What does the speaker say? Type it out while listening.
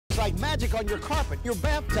It's like magic on your carpet, your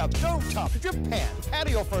bathtub, stovetop, drip pan,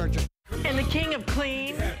 patio furniture. And the king of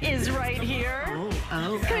clean is right here.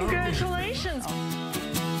 Congratulations.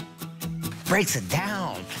 Breaks it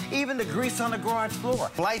down. Even the grease on the garage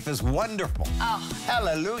floor. Life is wonderful. Oh.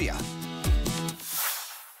 Hallelujah.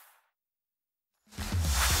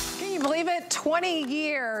 Can you believe it? 20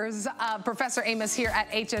 years of Professor Amos here at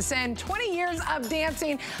HSN. 20 years of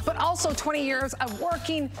dancing, but also 20 years of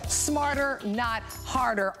working smarter, not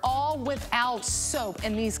harder, all without soap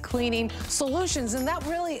and these cleaning solutions. And that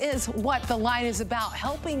really is what the line is about,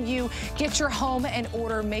 helping you get your home in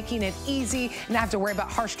order, making it easy, not have to worry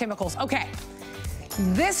about harsh chemicals. Okay,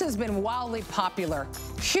 this has been wildly popular.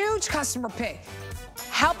 Huge customer pick.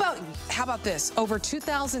 How about this? Over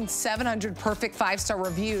 2,700 perfect 5-star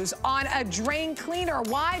reviews on a drain cleaner.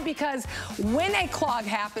 Why? Because when a clog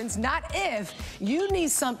happens, not if, you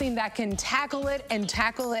need something that can tackle it and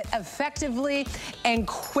tackle it effectively and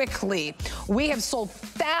quickly. We have sold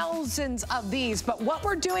thousands of these, but what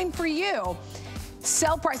we're doing for you,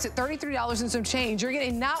 sell price at $33 and some change. You're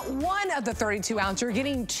getting not one of the 32 ounce, you're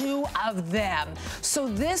getting 2 of them. So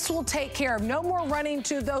this will take care of no more running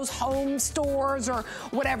to those home stores or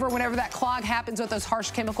whatever, whenever that clog happens with those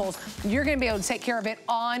harsh chemicals. You're gonna be able to take care of it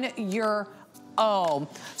on your own.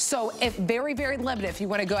 So if very, very limited, if you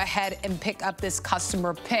wanna go ahead and pick up this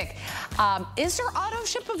customer pick. Is there auto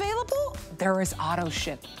ship available? There is auto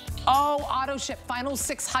ship. Oh, auto ship, final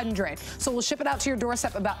 600. So we'll ship it out to your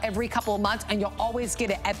doorstep about every couple of months, and you'll always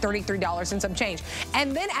get it at $33 and some change.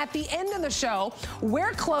 And then at the end of the show,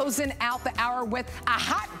 we're closing out the hour with a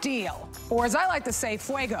hot deal, or as I like to say,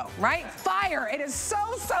 fuego, right? Fire. It is so,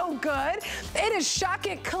 so good. It is shock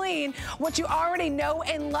it clean, what you already know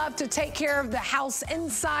and love to take care of the house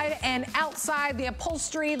inside and outside, the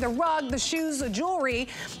upholstery, the rug, the shoes, the jewelry.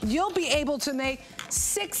 You'll be able to make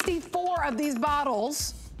 64 of these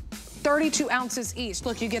bottles, 32 ounces each.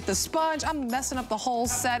 Look, you get the sponge. I'm messing up the whole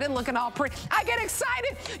set and looking all pretty. I get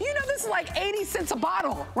excited. You know, this is like 80 cents a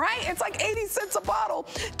bottle, right? It's like 80 cents a bottle.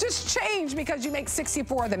 Just change because you make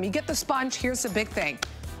 64 of them. You get the sponge. Here's the big thing.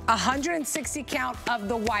 160 count of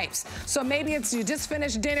the wipes. So maybe it's you just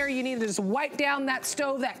finished dinner, you need to just wipe down that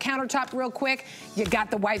stove, that countertop real quick. You got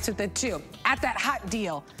the wipes with it too. At that hot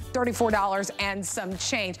deal, $34 and some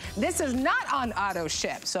change. This is not on auto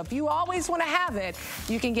ship, so if you always want to have it,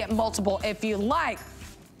 you can get multiple if you like.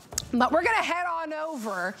 But we're gonna head on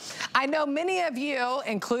over. I know many of you,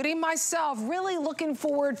 including myself, really looking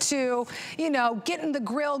forward to, you know, getting the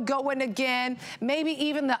grill going again, maybe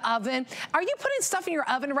even the oven. Are you putting stuff in your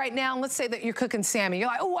oven right now? Let's say that you're cooking salmon. You're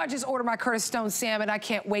like, oh, I just ordered my Curtis Stone salmon. I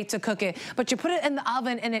can't wait to cook it. But you put it in the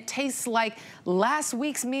oven and it tastes like last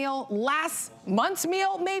week's meal, last month's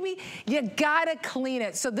meal, maybe. You gotta clean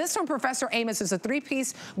it. So this from Professor Amos is a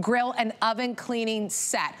 3-piece grill and oven cleaning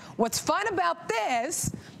set. What's fun about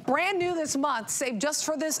this, brand new this month, save just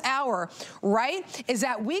for this hour, right, is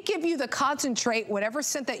that we give you the concentrate, whatever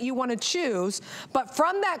scent that you want to choose, but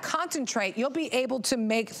from that concentrate, you'll be able to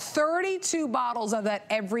make 32 bottles of that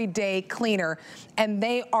everyday cleaner, and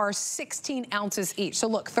they are 16 ounces each. So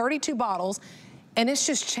look, 32 bottles, and it's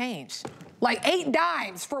just changed. Like 8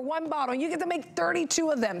 dimes for 1 bottle. You get to make 32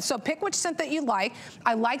 of them. So pick which scent that you like.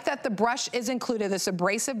 I like that the brush is included, this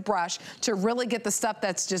abrasive brush, to really get the stuff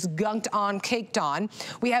that's just gunked on, caked on.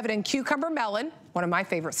 We have it in cucumber melon, one of my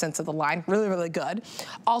favorite scents of the line. Really, really good.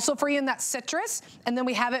 Also for you in that citrus. And then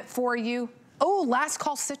we have it for you, oh, last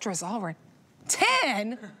call citrus. All right.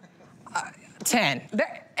 10? 10.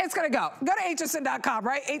 There, it's gonna go. Go to hsn.com,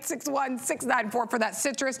 right? 861-694 for that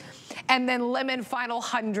citrus. And then lemon, final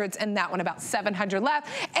hundreds, and that one about 700 left.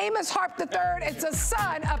 Amos Harp-III, it's a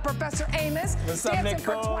son of Professor Amos. What's up, dancing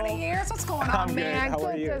Nicole? for 20 years. What's going on, I'm man? Good. How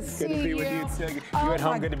are you? To see good to be with you too. You at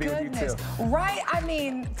home, good to be with you too. Right, I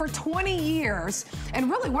mean, for 20 years, and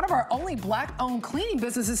really one of our only black-owned cleaning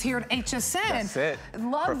businesses here at HSN. That's it.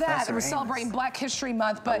 Love Professor that. We're Amos. celebrating Black History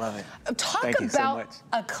Month, but I love it. Talk Thank you so about much.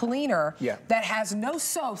 a cleaner that has no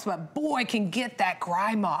soaps, but boy, can get that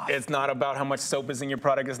grime off. It's not about how much soap is in your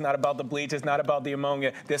product. It's not about the bleach. It's not about the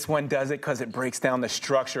ammonia. This one does it because it breaks down the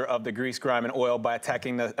structure of the grease, grime, and oil by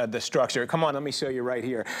attacking the structure. Come on, let me show you right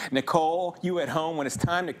here. Nicole, you at home, when it's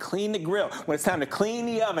time to clean the grill, when it's time to clean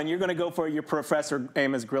the oven, you're going to go for your Professor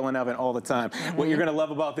Amos grilling oven all the time. What you're going to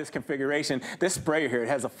love about this configuration, this sprayer here, it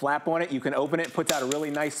has a flap on it. You can open it, it puts out a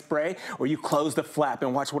really nice spray, or you close the flap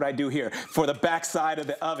and watch what I do here. For the back side of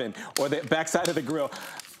the oven or the back side of the grill,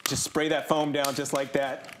 just spray that foam down just like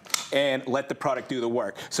that. and let the product do the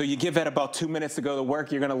work. So you give that about 2 minutes to go to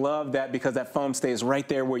work. You're gonna love that because that foam stays right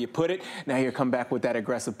there where you put it. Now you come back with that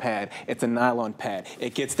aggressive pad. It's a nylon pad.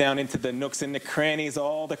 It gets down into the nooks and the crannies,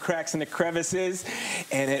 all the cracks and the crevices,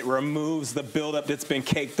 and it removes the buildup that's been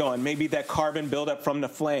caked on. Maybe that carbon buildup from the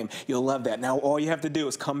flame. You'll love that. Now all you have to do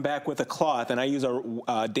is come back with a cloth, and I use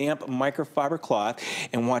a damp microfiber cloth,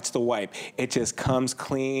 and watch the wipe. It just comes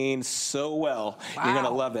clean so well. Wow. You're gonna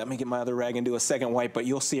love that. Let me get my other rag and do a second wipe, but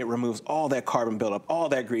you'll see it removes all that carbon buildup, all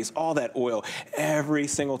that grease, all that oil, every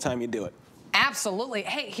single time you do it. Absolutely.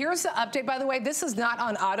 Hey, here's the update, by the way. This is not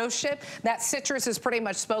on auto ship. That citrus is pretty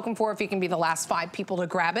much spoken for if you can be the last 5 people to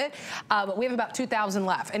grab it. But we have about 2,000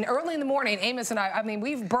 left. And early in the morning, Amos and I mean,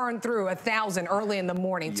 we've burned through 1,000 early in the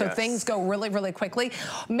morning. Yes. So things go really, really quickly.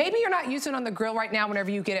 Maybe you're not using it on the grill right now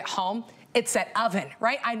whenever you get it home. It's that oven,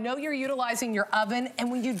 right? I know you're utilizing your oven,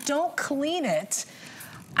 and when you don't clean it,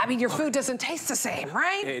 I mean, your food doesn't taste the same,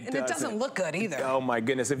 right? And it doesn't look good either. Oh my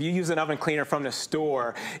goodness, if you use an oven cleaner from the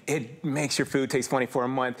store, it makes your food taste funny for a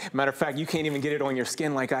month. Matter of fact, you can't even get it on your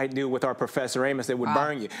skin like I do with our Professor Amos. It would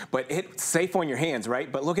burn you. But it's safe on your hands, right?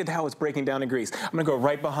 But look at how it's breaking down the grease. I'm gonna go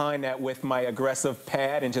right behind that with my aggressive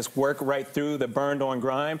pad and just work right through the burned on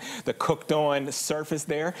grime, the cooked on surface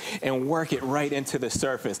there, and work it right into the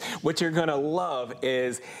surface. What you're gonna love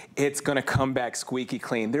is it's gonna come back squeaky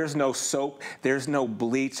clean. There's no soap, there's no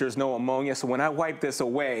bleach, there's no ammonia. So when I wipe this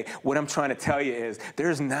away, what I'm trying to tell you is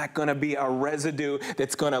there's not gonna be a residue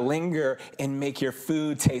that's gonna linger and make your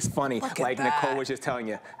food taste funny, like Nicole was just telling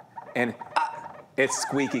you. And it's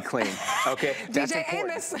squeaky clean, okay? That's DJ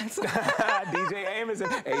Amos. DJ Amos,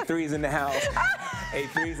 A3's in the house.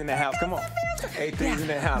 A3's in the house, come on. A3's in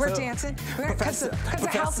the house. We're dancing, because the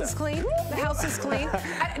house is clean. The house is clean.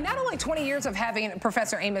 Not only 20 years of having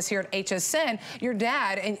Professor Amos here at HSN, your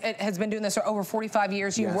dad has been doing this for over 45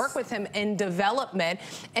 years. You work with him in development,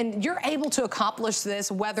 and you're able to accomplish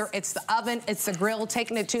this, whether it's the oven, it's the grill,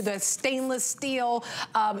 taking it to the stainless steel,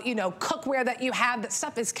 you know, cookware that you have. That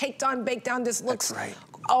stuff is caked on, baked on, just looks. That's right.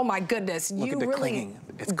 Oh my goodness, you really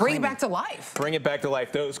bring it back to life. Bring it back to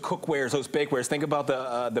life. Those cookwares, those bakewares. Think about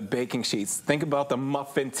the baking sheets. Think about the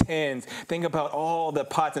muffin tins. Think about all the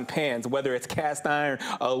pots and pans, whether it's cast iron,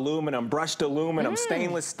 aluminum, brushed aluminum,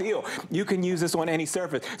 stainless steel. You can use this on any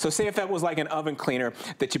surface. So say if that was like an oven cleaner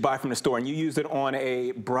that you buy from the store and you use it on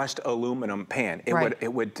a brushed aluminum pan,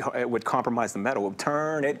 it would compromise the metal. It would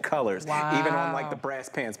turn it colors, even on like the brass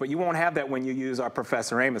pans. But you won't have that when you use our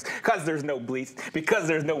Professor Amos, because there's no bleach, because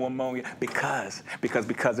there's no ammonia, because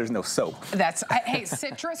there's no soap. That's, hey,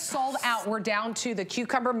 citrus sold out. We're down to the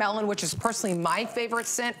cucumber melon, which is personally my favorite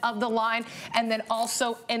scent of the line, and then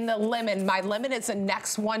also in the lemon. My lemon is the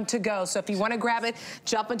next one to go. So if you want to grab it,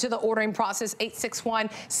 jump into the ordering process,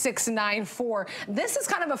 861-694. This is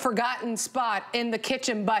kind of a forgotten spot in the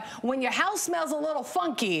kitchen, but when your house smells a little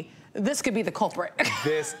funky, this could be the culprit.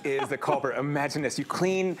 This is the culprit. Imagine this. You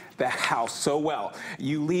clean the house so well.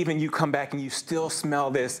 You leave and you come back and you still smell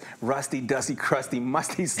this rusty, dusty, crusty,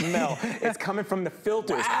 musty smell. It's coming from the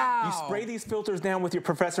filters. Wow. You spray these filters down with your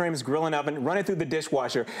Professor Amos grilling oven, run it through the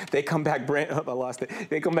dishwasher. They come back brand, I lost it.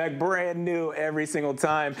 They come back brand new every single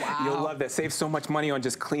time. Wow. You'll love that. Save so much money on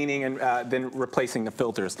just cleaning and then replacing the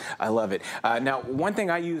filters. I love it. Now, one thing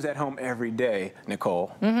I use at home every day,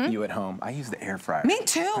 Nicole, you at home, I use the air fryer. Me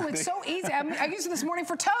too. It's so easy. I used it this morning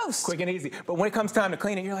for toast. Quick and easy. But when it comes time to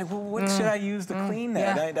clean it, you're like, well, what should I use to clean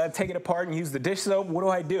that? I take it apart and use the dish soap.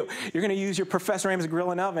 What do? You're going to use your Professor Amos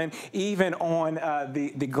grill and oven, even on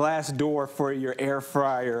the glass door for your air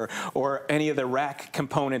fryer or any of the rack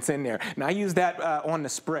components in there. Now, I use that on the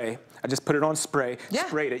spray. I just put it on spray,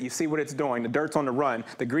 sprayed it. You see what it's doing. The dirt's on the run.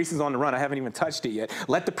 The grease is on the run. I haven't even touched it yet.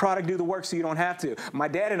 Let the product do the work so you don't have to. My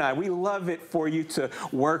dad and I, we love it for you to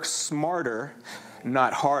work smarter,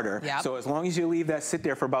 not harder. So as long as you leave that sit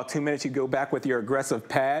there for about 2 minutes, you go back with your aggressive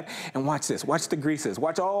pad and watch this. Watch the greases.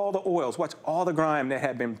 Watch all the oils. Watch all the grime that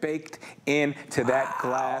had been baked into that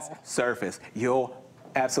glass surface. You'll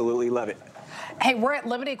absolutely love it. Hey, we're at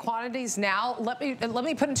limited quantities now. Let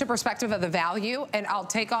me put into perspective of the value, and I'll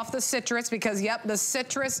take off the citrus because, yep, the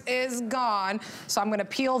citrus is gone. So I'm going to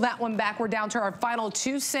peel that one back. We're down to our final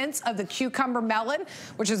 2 cents of the cucumber melon,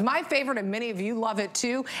 which is my favorite, and many of you love it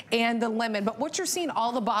too, and the lemon. But what you're seeing,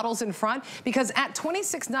 all the bottles in front, because at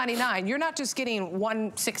 $26.99, you're not just getting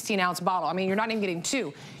one 16-ounce bottle. I mean, you're not even getting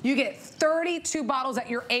 2. You get 32 bottles that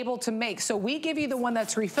you're able to make. So we give you the one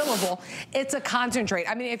that's refillable. It's a concentrate.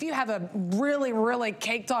 I mean, if you have a really really, really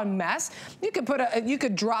caked on mess, you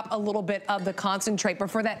could drop a little bit of the concentrate.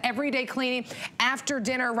 But for that everyday cleaning, after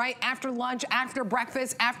dinner, right? After lunch, after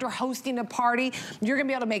breakfast, after hosting a party, you're gonna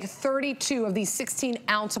be able to make 32 of these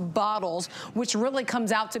 16-ounce bottles, which really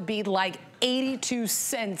comes out to be like 82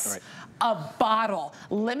 cents. Right. A bottle.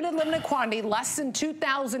 Limited quantity, less than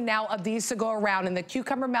 2,000 now of these to go around in the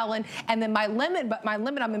cucumber melon, and then my lemon, but my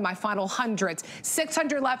lemon, I'm in my final hundreds.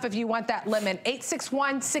 600 left if you want that lemon.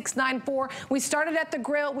 861-694. We started at the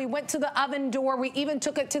grill, we went to the oven door, we even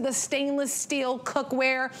took it to the stainless steel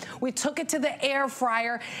cookware, we took it to the air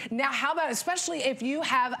fryer. Now how about, especially if you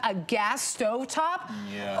have a gas stove top?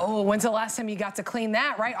 Yeah. Oh, when's the last time you got to clean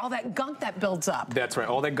that, right? All that gunk that builds up. That's right,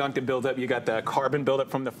 all that gunk that builds up. You got the carbon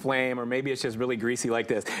buildup from the flame, or maybe it's just really greasy like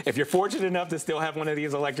this. If you're fortunate enough to still have one of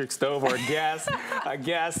these electric stove or a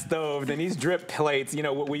gas stove, then these drip plates, you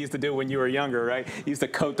know what we used to do when you were younger, right? You used to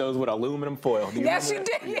coat those with aluminum foil. Yes, you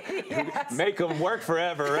did. Yes. Make them work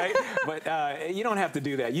forever, right? But you don't have to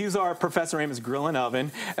do that. Use our Professor Amos grilling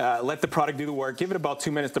oven. Let the product do the work. Give it about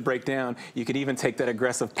 2 minutes to break down. You could even take that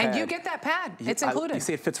aggressive pad. And you get that pad. It's included. You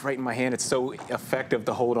see, it fits right in my hand. It's so effective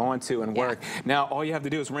to hold on to and work. Now, all you have to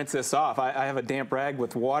do is rinse this off. I have a damp rag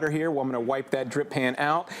with water here. Well, I'm going to wipe that drip pan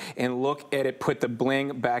out and look at it, put the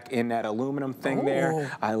bling back in that aluminum thing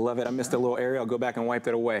there. I love it. I missed a little area. I'll go back and wipe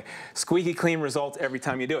that away. Squeaky clean results every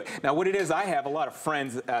time you do it. Now what it is, I have a lot of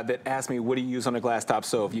friends that ask me, what do you use on a glass top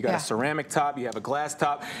stove? You got a ceramic top, you have a glass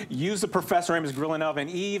top. Use the Professor Amos grilling oven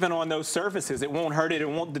even on those surfaces. It won't hurt it. It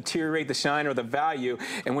won't deteriorate the shine or the value.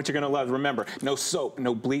 And what you're going to love, remember, no soap,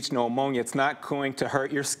 no bleach, no ammonia. It's not going to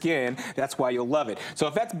hurt your skin. That's why you'll love it. So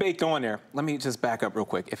if that's baked on there, let me just back up real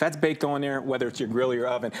quick. If that's baked on there, whether it's your grill or your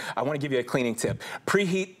oven, I want to give you a cleaning tip.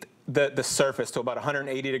 Preheat the surface to about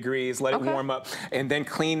 180 degrees, let it warm up, and then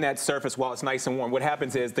clean that surface while it's nice and warm. What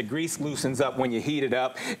happens is the grease loosens up when you heat it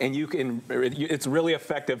up, and it's really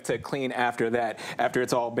effective to clean after that, after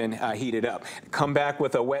it's all been heated up. Come back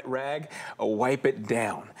with a wet rag, wipe it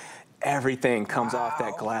down. Everything comes off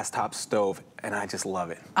that glass top stove, and I just love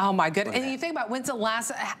it. Oh my goodness. And you think about when's the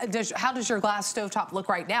last, how does your glass stovetop look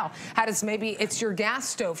right now? How does, maybe it's your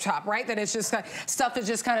gas stovetop, right? That it's just, stuff has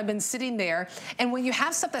just kind of been sitting there. And when you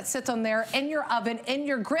have stuff that sits on there in your oven, in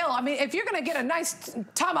your grill, I mean, if you're gonna get a nice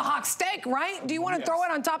tomahawk steak, right? Do you wanna throw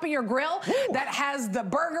it on top of your grill that has the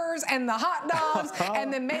burgers and the hot dogs,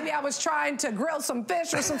 and then maybe I was trying to grill some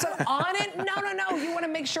fish or some stuff on it? No. You wanna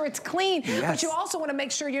make sure it's clean, but you also wanna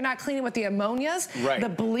make sure you're not cleaning with the ammonias,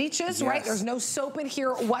 the bleaches, right? There's no soap in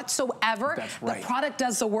here whatsoever. That's right. The product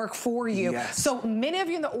does the work for you. So many of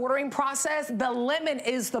you in the ordering process, the lemon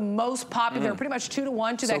is the most popular, pretty much 2 to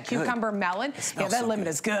 1 to that cucumber melon. Yeah, that lemon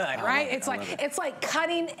is good, right? It's like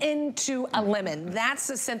cutting into a lemon. That's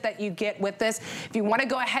the scent that you get with this. If you want to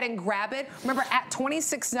go ahead and grab it, remember at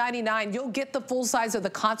 $26.99, you'll get the full size of the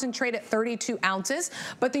concentrate at 32 ounces,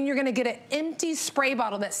 but then you're going to get an empty spray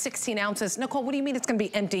bottle that's 16 ounces. Nicole, what do you mean it's going to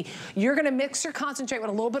be empty? You're going to mix your concentrate with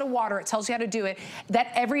a little bit of water. It tells you how to do it.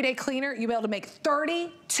 That everyday cleaner, you'll be able to make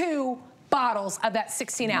 32 bottles of that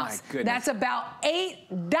 16 ounce. That's about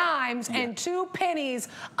 8 dimes and 2 pennies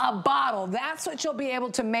a bottle. That's what you'll be able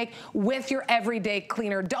to make with your everyday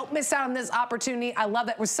cleaner. Don't miss out on this opportunity. I love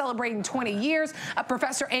that we're celebrating 20 years of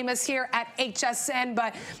Professor Amos here at HSN,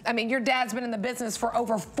 but I mean, your dad's been in the business for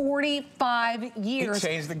over 45 years. He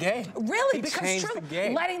changed the game. Really, because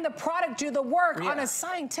truly, letting the product do the work on a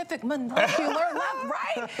scientific, molecular level,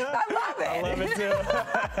 right? I love it. I love it too.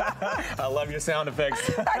 I love your sound effects.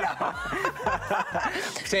 I know.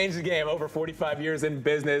 Change the game. Over 45 years in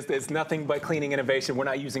business. It's nothing but cleaning innovation. We're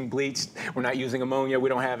not using bleach. We're not using ammonia. We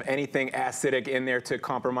don't have anything acidic in there to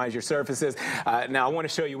compromise your surfaces. Now, I want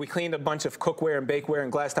to show you, we cleaned a bunch of cookware and bakeware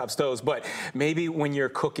and glass top stoves, but maybe when you're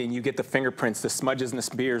cooking, you get the fingerprints, the smudges and the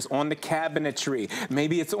smears on the cabinetry.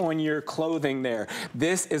 Maybe it's on your clothing there.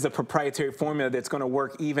 This is a proprietary formula that's going to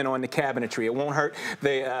work even on the cabinetry. It won't hurt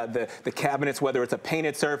the cabinets, whether it's a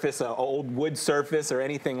painted surface, an old wood surface, or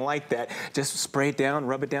anything like that. Just spray it down,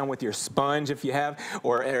 rub it down with your sponge if you have,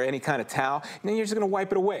 or any kind of towel, and then you're just going to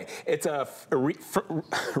wipe it away. It's a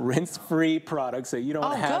rinse-free product, so you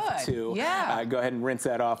don't have to go ahead and rinse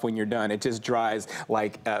that off when you're done. It just dries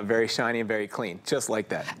like very shiny and very clean, just like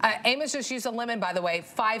that. Amos just used a lemon, by the way,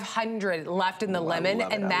 500 left in the lemon,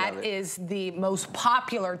 and that is the most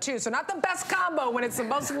popular too. So not the best combo when it's the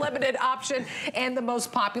most limited option and the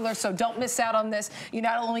most popular, so don't miss out on this. You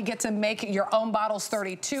not only get to make your own bottles,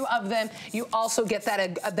 32 of them, them. You also get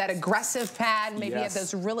that aggressive pad. Maybe you have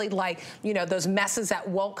those really like, you know, those messes that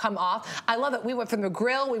won't come off. I love it. We went from the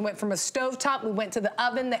grill, we went from a stovetop, we went to the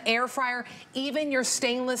oven, the air fryer, even your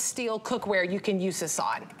stainless steel cookware you can use this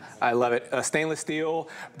on. I love it. Stainless steel,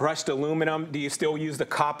 brushed aluminum. Do you still use the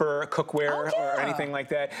copper cookware or anything like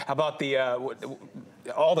that? How about the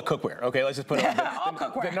all the cookware? Okay, let's just put it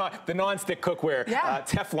on the non-stick cookware,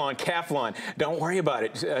 Teflon, Kevlar. Don't worry about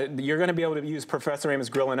it. You're going to be able to use Professor Amos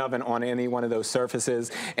grill and oven on any one of those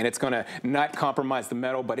surfaces, and it's going to not compromise the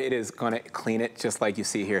metal, but it is going to clean it just like you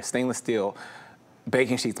see here. Stainless steel.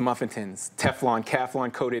 Baking sheets, muffin tins, Teflon,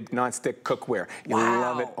 Kevlar coated non-stick cookware. You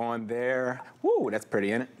love it on there. Woo, that's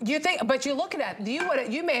pretty, isn't it? You think, but you look at it,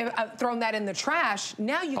 you may have thrown that in the trash.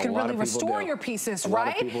 Now you can really restore your pieces, right? A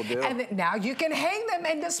lot of people do. And now you can hang them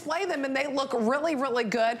and display them, and they look really, really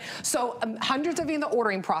good. So hundreds of you in the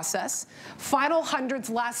ordering process. Final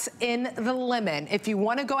hundreds less in the lemon. If you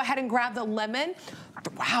want to go ahead and grab the lemon,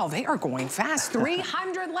 wow, they are going fast.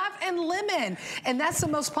 300 left in lemon. And that's the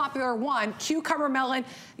most popular one. Cucumber melon.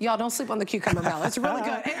 Y'all don't sleep on the cucumber melon. It's really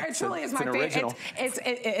good. It truly is my favorite.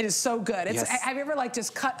 It is so good. Have you ever like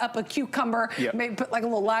just cut up a cucumber, maybe put like a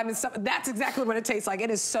little lime and stuff? That's exactly what it tastes like. It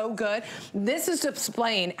is so good. This is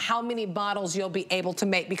displaying how many bottles you'll be able to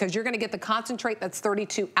make, because you're going to get the concentrate that's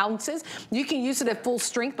 32 ounces. You can use it at full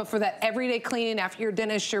strength, but for that everyday cleaning after your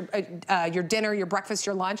dinner, your breakfast,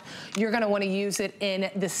 your lunch, you're going to want to use it in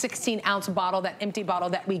the 16-ounce bottle, that empty bottle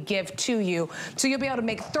that we give to you. So you'll be able to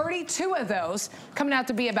make 32 of those, coming out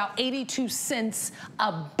to be about 82 cents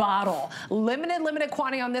a bottle. Limited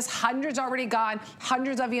quantity on this. Hundreds already gone.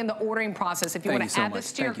 Hundreds of you in the ordering process. If you want to add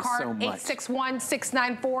this to your cart,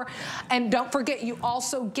 861-694. And don't forget, you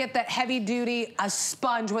also get that heavy-duty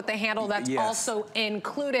sponge with the handle that's also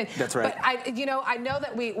included. That's right. But I know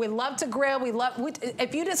that we love to grill.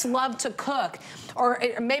 If you just love to cook, or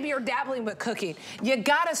maybe you're dabbling with cooking, you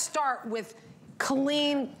gotta start with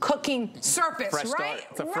clean cooking surface, fresh right? Start.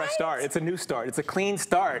 It's a fresh start. It's a new start. It's a clean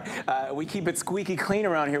start. We keep it squeaky clean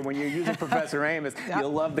around here. When you're using Professor Amos,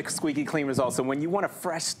 you'll love the squeaky clean results. So when you want a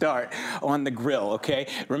fresh start on the grill, okay,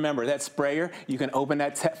 remember that sprayer, you can open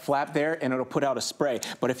that flap there and it'll put out a spray.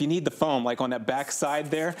 But if you need the foam, like on that back side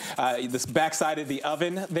there, this back side of the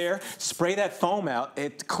oven there, spray that foam out.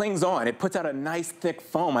 It clings on. It puts out a nice thick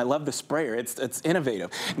foam. I love the sprayer. It's innovative.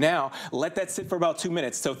 Now, let that sit for about 2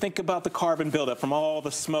 minutes. So think about the carbon buildup from all the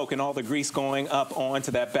smoke and all the grease going up onto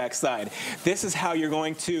that back side. This is how you're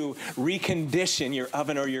going to recondition your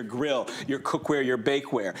oven or your grill, your cookware, your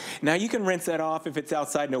bakeware. Now you can rinse that off if it's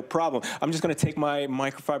outside, no problem. I'm just going to take my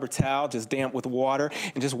microfiber towel, just damp with water,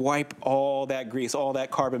 and just wipe all that grease, all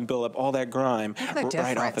that carbon buildup, all that grime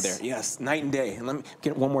right off of there. Yes, night and day. And let me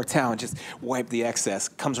get one more towel and just wipe the excess.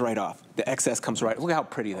 Comes right off. The excess comes right. Look how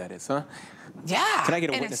pretty that is, huh? Yeah. Can I get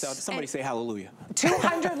a witness out? Somebody say hallelujah.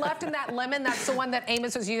 200 left in that lemon. That's the one that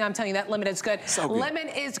Amos was using. I'm telling you, that lemon is good. So good. Lemon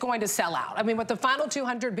is going to sell out. I mean, with the final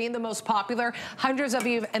 200 being the most popular, hundreds of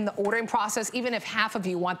you in the ordering process, even if half of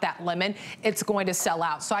you want that lemon, it's going to sell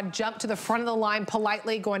out. So I jumped to the front of the line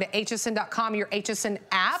politely, going to hsn.com, your HSN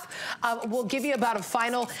app. We'll give you about a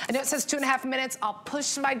final, I know it says 2.5 minutes. I'll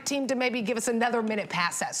push my team to maybe give us another minute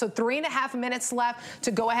past that. So 3.5 minutes left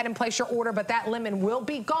to go ahead and place your order, but that lemon will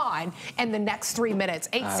be gone in the next 3 minutes.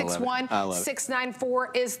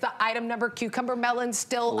 861-694 is the item number. Cucumber melon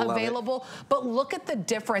still available, but look at the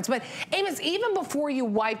difference. But Amos, even before you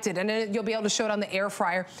wiped it, and then you'll be able to show it on the air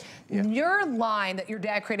fryer, your line that your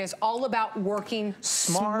dad created is all about working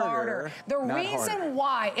smarter. The reason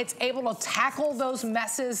why it's able to tackle those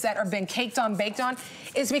messes that have been caked on, baked on,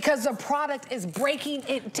 is because the product is breaking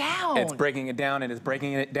it down. It's breaking it down, and it's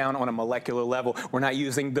breaking it down on a molecular level. We're not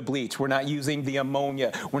using the bleach. We're not using the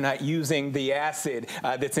ammonia. We're not using the acid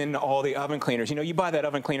that's in all the oven cleaners. You know, you buy that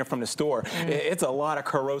oven cleaner from the store. It's a lot of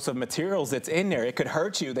corrosive materials that's in there. It could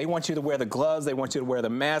hurt you. They want you to wear the gloves. They want you to wear the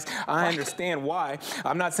mask. I understand why.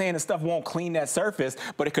 I'm not saying the stuff won't clean that surface,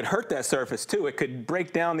 but it could hurt that surface too. It could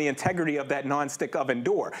break down the integrity of that non-stick oven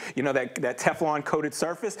door. You know, that Teflon coated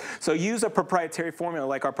surface. So use a proprietary formula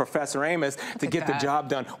like our Professor Amos to get the job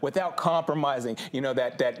done without compromising, you know,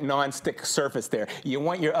 that non-stick surface there. You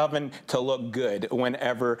want your oven to look good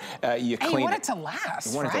whenever you clean it. You want it to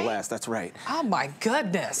last, You want it to last, that's right. Oh my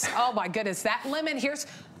goodness. Oh my goodness. That lemon, here's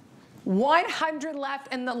 100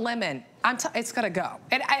 left in the lemon. It's gonna go.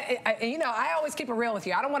 And you know, I always keep it real with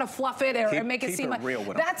you. I don't want to fluff it or make it seem like real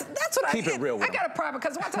with that's what keep it real with I got a problem,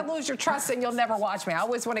 because once I lose your trust, then you'll never watch me. I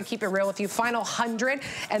always want to keep it real with you. Final 100,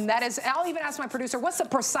 and that is. I'll even ask my producer, what's the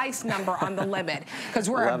precise number on the lemon? Because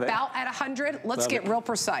we're about at 100. Let's get real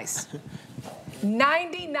precise.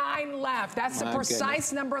 99 left. That's the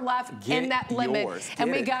precise number left in that limit.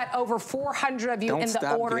 And we got over 400 of you in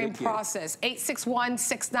the ordering process.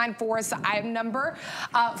 861-694 is the item number.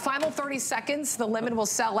 Final 30 seconds. The limit will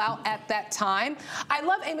sell out at that time. I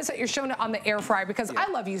love, Amos, that you're showing it on the air fryer because I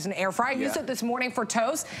love using the air fryer. I used it this morning for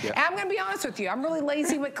toast. And I'm going to be honest with you. I'm really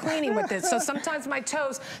lazy with cleaning with this. So sometimes my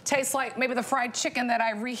toast tastes like maybe the fried chicken that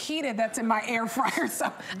I reheated that's in my air fryer.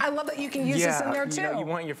 So I love that you can use this in there too. You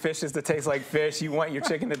want your fishes to taste like fish. You want your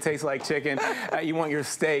chicken to taste like chicken. You want your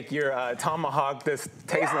steak, your tomahawk to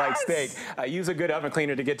taste like steak. Use a good oven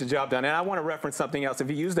cleaner to get the job done. And I want to reference something else. If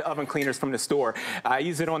you use the oven cleaners from the store, I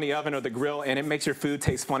use it on the oven or the grill, and it makes your food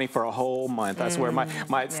taste funny for a whole month. I swear,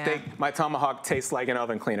 my steak, my tomahawk tastes like an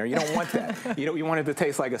oven cleaner. You don't want that. You want it to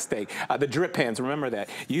taste like a steak. The drip pans, remember that.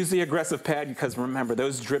 Use the aggressive pad because remember,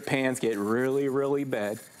 those drip pans get really, really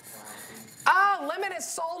bad. Oh, limit is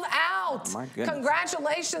sold out. Oh, my goodness.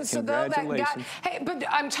 Congratulations to those that got. Hey, but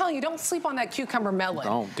I'm telling you, don't sleep on that cucumber melon.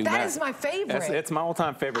 Don't do that is my favorite. It's my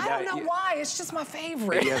all-time favorite. I don't know why. It's just my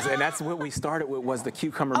favorite. Yes, and that's what we started with was the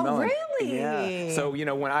cucumber melon. Really? Yeah. So, you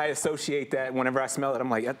know, when I associate that, whenever I smell it, I'm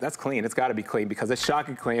like, that's clean. It's got to be clean because it's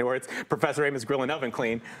shocking clean or it's Professor Amos Grill and Oven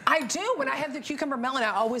clean. I do. When I have the cucumber melon, I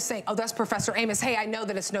always think, oh, that's Professor Amos. Hey, I know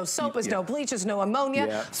that it's no soap, it's no bleach, it's no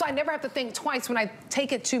ammonia. So I never have to think twice when I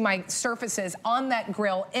take it to my surfaces on that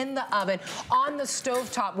grill, in the oven, on the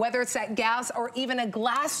stovetop, whether it's that gas or even a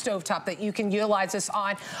glass stovetop that you can utilize this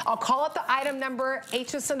on. I'll call out the item number,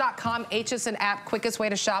 hsn.com, HSN app, quickest way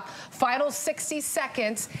to shop. Final 60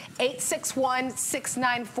 seconds,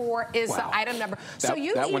 861-694 is the item number. So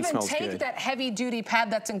you can even take that heavy duty pad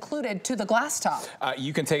that's included to the glass top.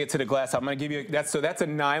 You can take it to the glass top. I'm going to give you, that's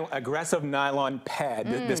an aggressive nylon pad,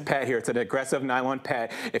 this pad here. It's an aggressive nylon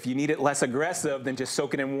pad. If you need it less aggressive, then just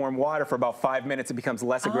soak it in warm water for about 5 minutes. It becomes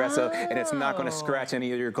less aggressive, and it's not going to scratch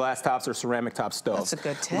any of your glass tops or ceramic top stoves. That's a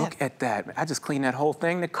good tip. Look at that. I just cleaned that whole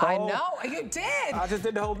thing, Nicole. I know. You did. I just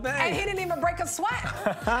did the whole thing. And he didn't even break a sweat.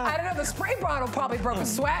 I don't know. The spray bottle probably broke a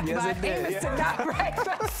sweat, but Amos did not break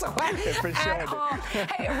the sweat at all.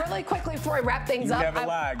 Hey, really quickly before I wrap things up,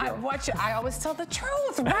 I always tell the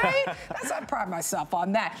truth, right? I pride myself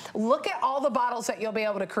on that. Look at all the bottles that you'll be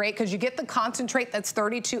able to create because you get the concentrate that's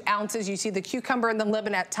 32 ounces. You see the cucumber and the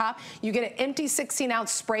lemon at top. You get an empty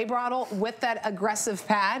 16-ounce spray bottle with that aggressive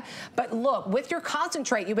pad. But look, with your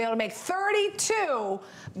concentrate, you'll be able to make 32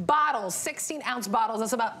 bottles, 16-ounce bottles.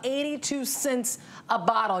 That's about 82 cents a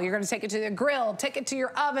bottle. You're going to take it to the grill, take it to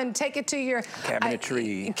your oven, take it to your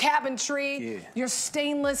cabinetry, your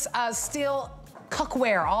stainless steel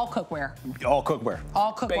cookware, all cookware. All cookware.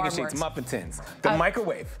 All cookware. Baking sheets, muffin tins. The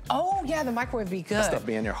microwave. Oh, yeah, the microwave would be good. That stuff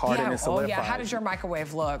be in there hardened and solidified. Oh, yeah. How does your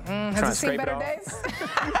microwave look? Has it seen better days?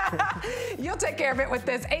 You'll take care of it with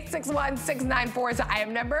this. 861-694 is the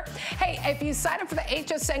item number. Hey, if you sign up for the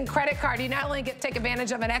HSN credit card, you not only get to take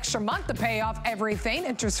advantage of an extra month to pay off everything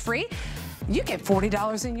interest-free, you get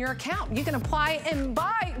 $40 in your account. You can apply and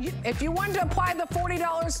buy. If you wanted to apply the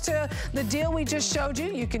 $40 to the deal we just showed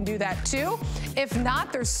you, you can do that too. If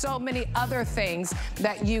not, there's so many other things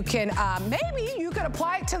that you can, maybe you could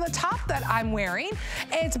apply it to the top that I'm wearing.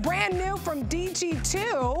 It's brand new from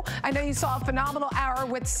DG2. I know you saw a phenomenal hour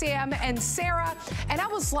with Sam and Sarah, and I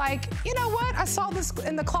was like, you know what? I saw this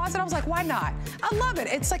in the closet. I was like, why not? I love it.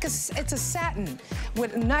 It's like it's a satin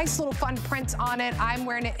with nice little fun prints on it. I'm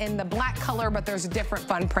wearing it in the black color, but there's different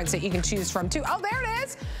fun prints that you can choose from too. Oh, there it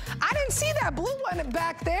is. I didn't see that blue one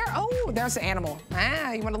back there. Oh, there's the animal.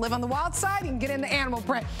 You want to live on the wild side? You can get in the animal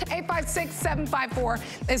print. 856-754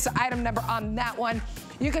 is the item number on that one.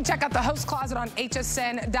 You can check out the host closet on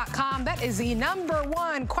hsn.com. That is the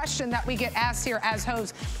 #1 question that we get asked here as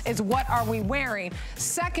hosts is what are we wearing?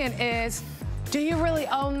 Second is, do you really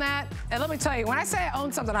own that? And let me tell you, when I say I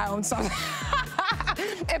own something, I own something.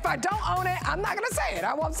 If I don't own it, I'm not gonna say it.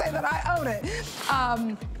 I won't say that I own it.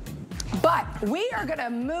 But we are gonna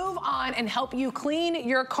move on and help you clean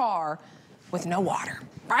your car with no water,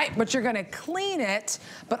 right? But you're gonna clean it,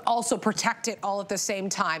 but also protect it all at the same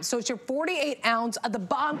time. So it's your 48 ounce of the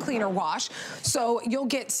bomb cleaner wash. So you'll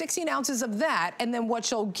get 16 ounces of that, and then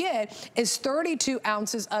what you'll get is 32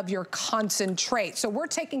 ounces of your concentrate. So we're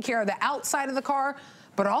taking care of the outside of the car,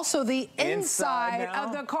 but also the inside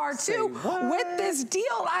of the car too. With this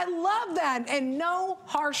deal, I love that. And no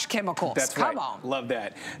harsh chemicals. That's Come right. on. Love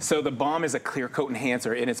that. So the Balm is a clear coat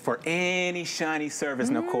enhancer, and it's for any shiny surface,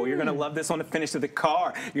 Nicole. You're gonna love this on the finish of the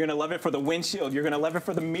car. You're gonna love it for the windshield. You're gonna love it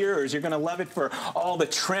for the mirrors. You're gonna love it for all the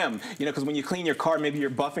trim. You know, because when you clean your car, maybe you're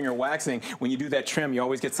buffing or waxing. When you do that trim, you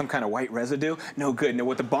always get some kind of white residue. No good. No,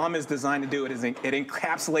 what the Balm is designed to do, it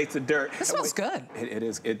encapsulates the dirt. It smells good. It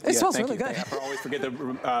is. It smells really good. I always forget the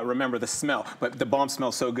remember the smell, but the balm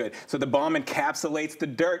smells so good. So the balm encapsulates the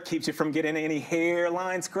dirt, keeps you from getting any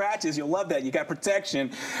hairline scratches. You'll love that. You got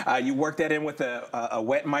protection. You work that in with a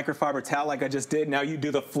wet microfiber towel like I just did. Now you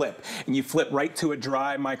do the flip, and you flip right to a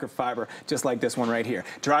dry microfiber, just like this one right here.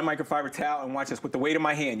 Dry microfiber towel, and watch this. With the weight of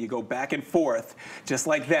my hand, you go back and forth, just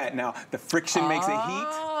like that. Now, the friction makes a heat.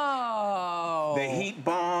 The heat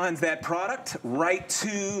bonds that product right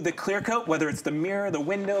to the clear coat, whether it's the mirror, the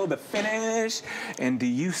window, the finish. And do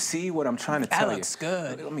you see what I'm trying to tell you? That looks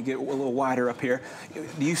good. Let me get a little wider up here.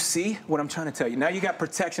 Do you see what I'm trying to tell you? Now you got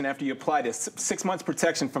protection after you apply this. 6 months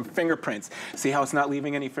protection from fingerprints. See how it's not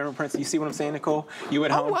leaving any fingerprints? You see what I'm saying, Nicole? You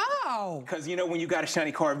at home? Oh, wow. Because you know when you got a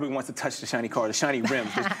shiny car, everybody wants to touch the shiny car, the shiny rims,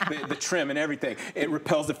 the trim and everything. It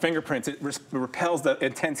repels the fingerprints. It repels the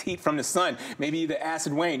intense heat from the sun. Maybe the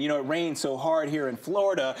acid rain. You know, it rains so hard here in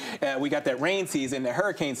Florida. We got that rain season, the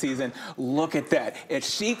hurricane season. Look at that. It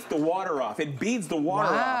sheets the water off. It beads the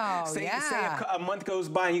water off. Say a month goes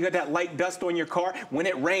by and you got that light dust on your car. When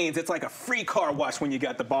it rains, it's like a free car wash when you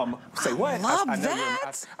got the balm. Say what? I love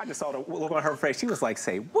that. I just saw the look on her face. She was like,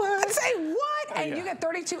 say what? Say what? And you get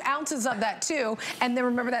 32 ounces of that too. And then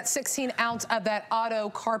remember that 16 ounce of that auto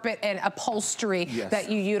carpet and upholstery that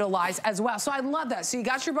you utilize as well. So I love that. So you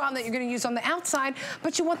got your balm that you're going to use on the outside,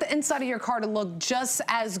 but you want the inside of your car to look just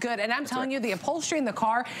as good. And I'm telling you, the upholstery in the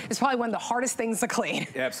car is probably one of the hardest things to clean.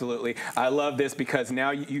 Absolutely. I love this because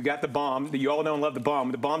now you got the balm. You all know and love the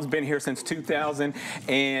balm. The balm's been here since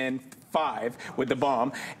 2005 with the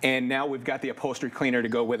balm, and now we've got the upholstery cleaner to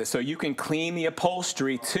go with it. So you can clean the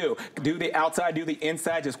upholstery too. Do the outside, do the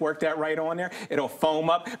inside, just work that right on there. It'll foam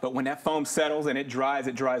up, but when that foam settles and it dries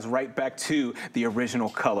right back to the original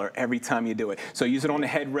color every time you do it. So use it on the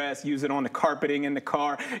headrest, use it on the carpeting in the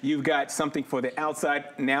car. You've got something for the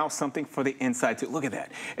outside, now something for the inside too. Look at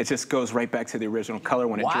that. It just goes right back to the original color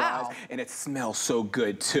when it dries, and it smells so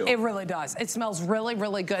good too. It really does. It smells really,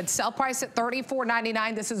 really good. Sell price at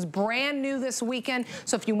 $34.99. This is brand new this weekend.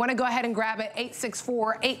 So if you want to go ahead and grab it,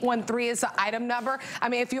 864-813 is the item number. I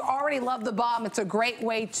mean, if you already love the balm, it's a great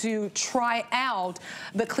way to try out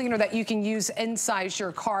the cleaner that you can use inside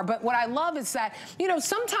your car. But what I love is that, you know,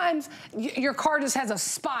 sometimes your car just has a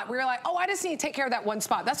spot where you're like, oh, I just need to take care of that one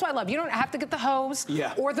spot. That's what I love. You don't have to get the hose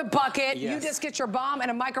or the bucket. You just get your balm and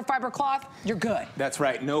a microfiber cloth. You're good. That's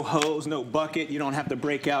right. No hose, no bucket. You don't have to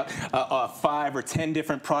break out 5 or 10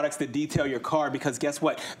 different products to detail your car, because guess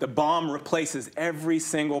what? The balm replaces every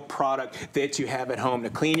single product that you have at home to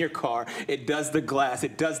clean your car. It does the glass,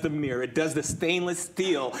 it does the mirror, it does the stainless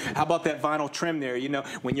steel. How about that vinyl trim there? You know,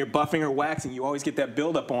 when you're buffing or waxing, you always get that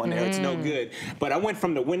buildup on there. It's no good. But I went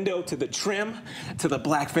from the window to the trim to the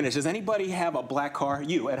black finish. Does anybody have a black car?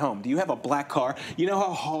 You at home, do you have a black car? You know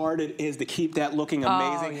how hard it is to keep that looking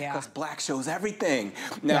amazing? Because black shows everything.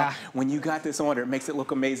 Now, when you got this on there, it makes it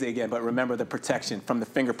look amazing again. But remember the protection from the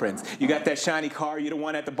fingerprints. You got that shiny car, you don't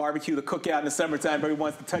want at the barbecue, the cookout in the summertime, everybody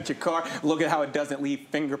wants to touch your car. Look at how it doesn't leave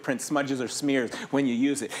fingerprint smudges or smears when you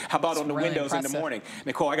use it. How about on the windows in the morning?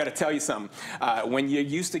 Nicole, I got to tell you something. When you're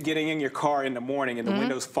used to getting in your car in the morning and the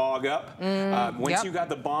windows fog up, once you got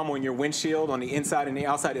the balm on your windshield on the inside and the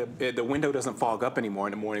outside, the window doesn't fog up anymore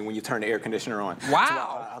in the morning when you turn the air conditioner on.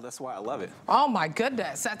 Wow. That's why I love it. Oh my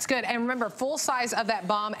goodness, that's good. And remember, full size of that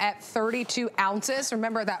balm at 32 ounces.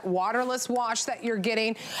 Remember that waterless wash that you're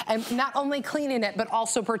getting, and not only cleaning it, but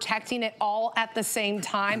also protecting it all at the same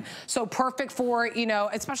time. So perfect for, you know,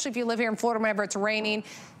 especially if you live here in Florida whenever it's raining.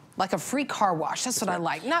 Like a free car wash. That's what I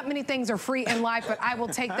like. Not many things are free in life, but I will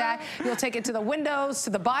take that. You'll take it to the windows, to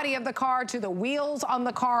the body of the car, to the wheels on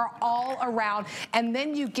the car, all around. And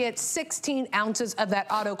then you get 16 ounces of that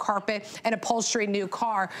auto carpet and upholstery new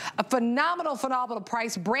car. A phenomenal, phenomenal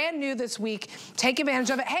price. Brand new this week. Take advantage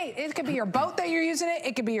of it. Hey, it could be your boat that you're using it.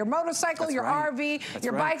 It could be your motorcycle, your RV,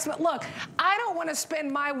 your bikes. But look, I don't want to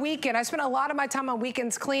spend my weekend. I spend a lot of my time on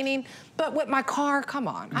weekends cleaning, but with my car, come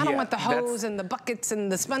on. I don't want the hose and the buckets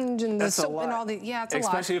and the sponge and the soap and all the, it's a lot.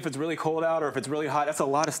 Especially if it's really cold out or if it's really hot, that's a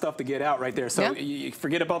lot of stuff to get out right there. So you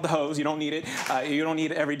forget about the hose, you don't need it. You don't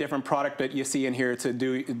need every different product that you see in here to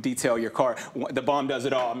detail your car. The balm does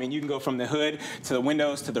it all. I mean, you can go from the hood to the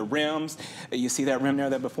windows to the rims. You see that rim there,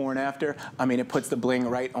 that before and after? I mean, it puts the bling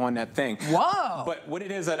right on that thing. Whoa! But what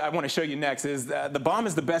it is that I want to show you next is the balm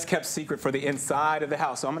is the best kept secret for the inside of the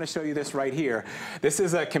house. So I'm going to show you this right here. This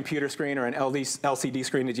is a computer screen or an LCD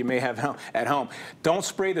screen that you may have at home. Don't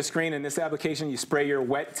spray the screen in this application. You spray your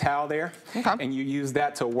wet towel there, and you use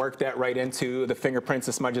that to work that right into the fingerprints,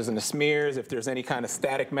 the smudges, and the smears. If there's any kind of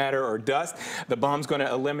static matter or dust, the balm's going to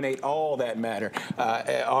eliminate all that matter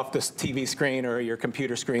off this TV screen or your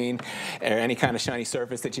computer screen or any kind of shiny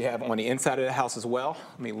surface that you have on the inside of the house as well.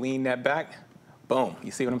 Let me lean that back. Boom.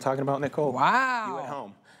 You see what I'm talking about, Nicole? Wow. You at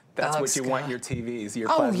home. That's what you want your TVs, your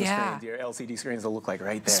plasma screens, your LCD screens to look like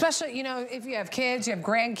right there. Especially, you know, if you have kids, you have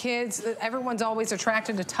grandkids, everyone's always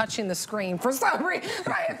attracted to touching the screen for some reason,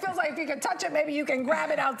 right? It feels like if you can touch it, maybe you can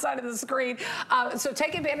grab it outside of the screen. So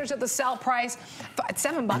take advantage of the sale price.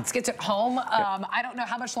 $7 gets it home. I don't know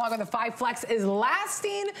how much longer the 5 Flex is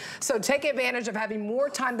lasting, so take advantage of having more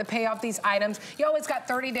time to pay off these items. You always got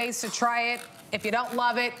 30 days to try it. If you don't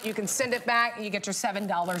love it, you can send it back and you get your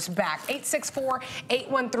 $7 back.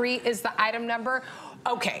 864-813 is the item number.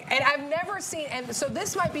 Okay, and I've never seen, and so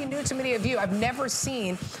this might be new to many of you, I've never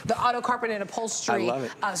seen the auto carpet and upholstery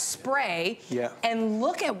spray. Yeah. And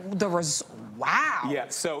look at the result. Wow. Yeah,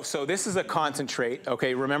 so this is a concentrate,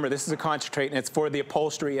 okay? Remember, this is a concentrate, and it's for the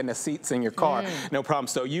upholstery and the seats in your car. No problem.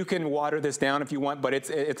 So you can water this down if you want, but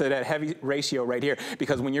it's at that heavy ratio right here,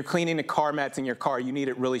 because when you're cleaning the car mats in your car, you need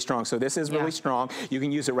it really strong. So this is really strong. You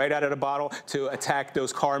can use it right out of the bottle to attack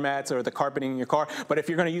those car mats or the carpeting in your car. But if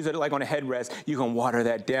you're going to use it like on a headrest, you can water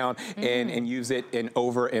that down and use it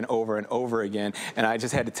over and over and over again. And I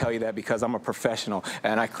just had to tell you that because I'm a professional,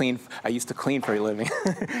 and I used to clean for a living.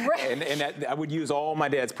 and I would use all my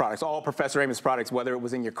dad's products, all Professor Amos products, whether it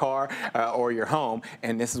was in your car or your home,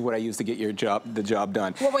 and this is what I use to get the job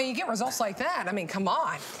done. Well, when you get results like that, I mean, come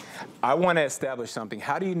on. I want to establish something.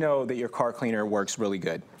 How do you know that your car cleaner works really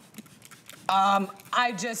good?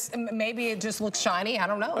 Maybe it just looks shiny. I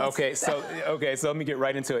don't know. Okay, so let me get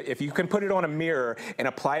right into it. If you can put it on a mirror and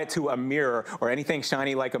apply it to a mirror or anything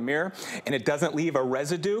shiny like a mirror, and it doesn't leave a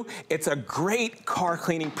residue, it's a great car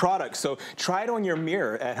cleaning product. So try it on your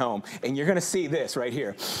mirror at home, and you're gonna see this right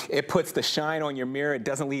here. It puts the shine on your mirror. It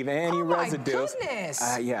doesn't leave any residue. Oh my goodness!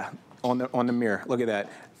 Yeah, on the mirror. Look at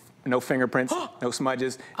that. No fingerprints, no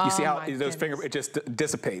smudges. You see how those fingerprints, it just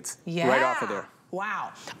dissipates right off of there.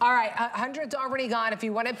 Wow. All right, 100's already gone. If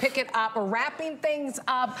you want to pick it up, we're wrapping things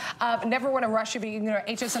up. Never want to rush you, but you can go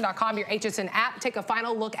to hsn.com, your HSN app, take a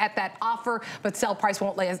final look at that offer, but sale price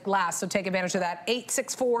won't last, so take advantage of that.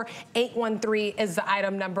 864-813 is the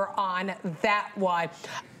item number on that one.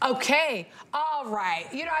 Okay, all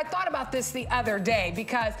right. You know, I thought about this the other day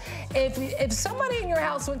because if somebody in your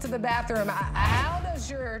house went to the bathroom, how does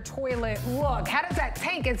your toilet look? How does that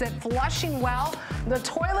tank? Is it flushing well? The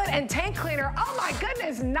toilet and tank cleaner, oh my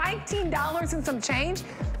goodness, $19 and some change.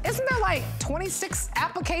 Isn't there like 26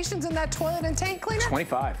 applications in that toilet and tank cleaner?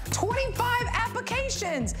 25. 25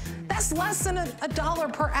 applications. That's less than a dollar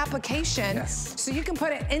per application. Yes. So you can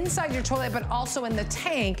put it inside your toilet, but also in the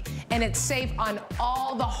tank, and it's safe on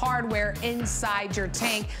all the hardware inside your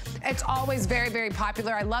tank. It's always very, very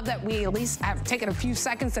popular. I love that we at least have taken a few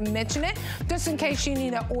seconds to mention it, just in case you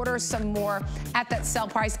need to order some more at that sale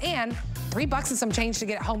price. And $3 and some change to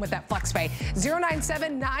get it home with that FlexPay.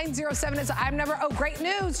 097907 is the item number. Oh, great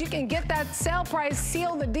news. You can get that sale price,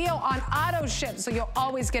 seal the deal on auto ship. So you'll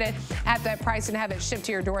always get it at that price and have it shipped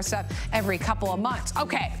to your doorstep every couple of months.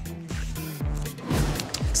 Okay.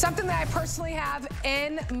 Something that I personally have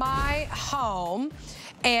in my home,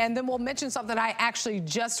 and then we'll mention something I actually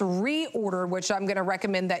just reordered, which I'm gonna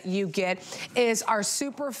recommend that you get, is our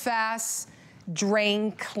super fast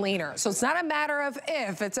drain cleaner. So it's not a matter of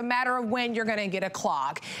if, it's a matter of when you're gonna get a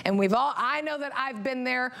clog. And I know that I've been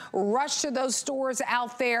there, rushed to those stores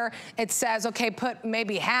out there. It says, okay, put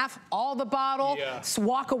maybe half, all the bottle,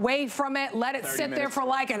 walk away from it, let it sit there for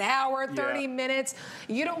like an hour, 30 minutes.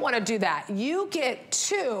 You don't wanna do that. You get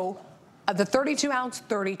 2 of the 32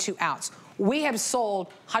 ounce. We have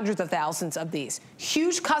sold hundreds of thousands of these.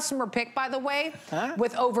 Huge customer pick, by the way,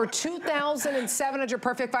 with over 2,700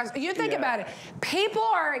 perfect fives. You think about it. People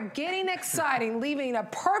are getting excited, leaving a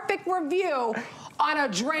perfect review on a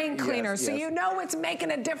drain cleaner. So you know it's making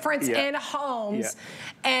a difference in homes.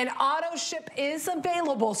 And auto ship is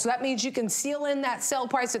available. So that means you can seal in that sale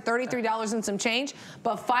price at $33 and some change,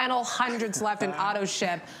 but final hundreds left in auto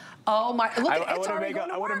ship. Oh my, look, I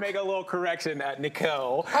want to make a little correction at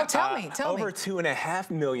Nicole. Oh, tell me. Over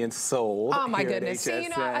 2.5 million sold. Oh my goodness. See, you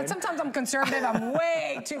know, sometimes I'm conservative. I'm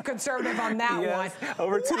way too conservative on that one.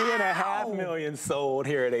 Over 2.5 million sold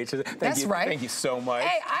here at HSN. That's right. Thank you so much.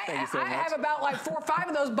 Hey, I have about like 4 or 5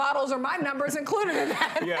 of those bottles, or my numbers included in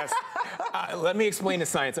that. Yes. Let me explain the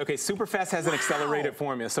science. Okay, Superfast has an accelerated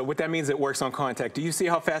formula. So what that means, it works on contact. Do you see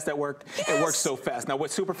how fast that worked? Yes. It works so fast. Now,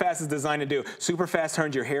 what Superfast is designed to do, Superfast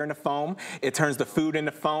turns your hair into foam. It turns the food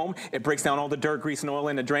into foam. It breaks down all the dirt, grease, and oil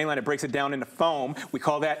in the drain line. It breaks it down into foam. We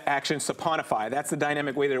call that action saponify. That's the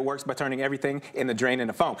dynamic way that it works, by turning everything in the drain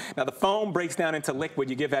into foam. Now, the foam breaks down into liquid.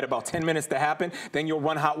 You give that about 10 minutes to happen. Then you'll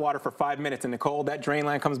run hot water for 5 minutes. And Nicole, that drain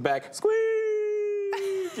line comes back, squeeze.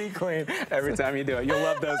 squeaky clean every time you do it. You'll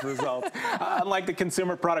love those results. Unlike the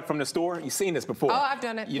consumer product from the store, you've seen this before. Oh, I've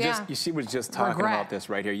done it, She was just talking about this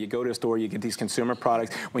right here. You go to a store, you get these consumer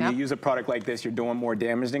products. When you use a product like this, you're doing more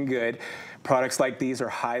damage than good. Products like these are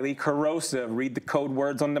highly corrosive. Read the code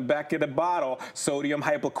words on the back of the bottle. Sodium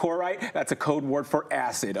hypochlorite, that's a code word for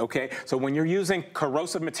acid, okay? So when you're using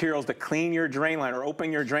corrosive materials to clean your drain line or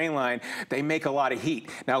open your drain line, they make a lot of heat.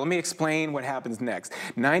 Now let me explain what happens next.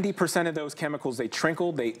 90% of those chemicals, they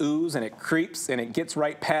trickle, they ooze, and it creeps, and it gets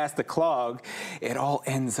right past the clog. It all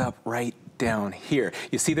ends up right down here.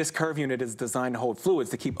 You see, this curve unit is designed to hold fluids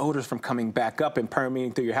to keep odors from coming back up and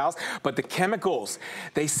permeating through your house, but the chemicals,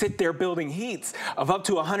 they sit there building heats of up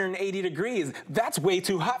to 180 degrees. That's way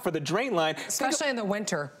too hot for the drain line. Especially in the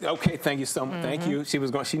winter. Okay, thank you so much. Thank you.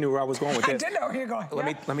 She knew where I was going with this. I did know where you're going.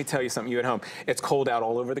 Let me tell you something, you at home. It's cold out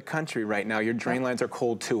all over the country right now. Your drain lines are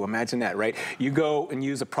cold too. Imagine that, right? You go and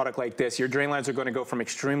use a product like this, your drain lines are going to go from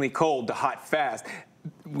extremely cold to hot fast.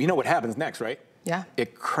 You know what happens next, right? Yeah.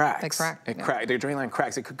 It cracks. They crack. It cracks. The drain line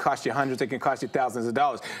cracks. It could cost you hundreds. It can cost you thousands of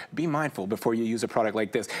dollars. Be mindful before you use a product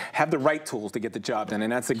like this. Have the right tools to get the job done,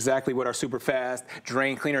 and that's exactly what our super fast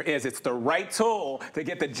drain cleaner is. It's the right tool to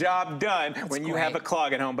get the job done when you have a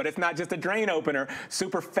clog at home. But it's not just a drain opener.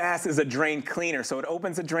 Super fast is a drain cleaner. So it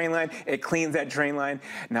opens the drain line. It cleans that drain line.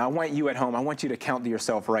 Now I want you at home. I want you to count to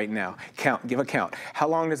yourself right now. Count. Give a count. How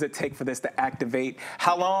long does it take for this to activate?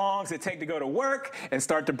 How long does it take to go to work and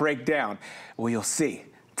start to break down? Well, you'll see.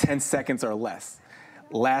 10 seconds or less.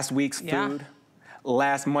 Last week's food,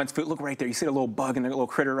 last month's food. Look right there. You see the little bug and the little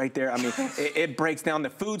critter right there? I mean, it breaks down the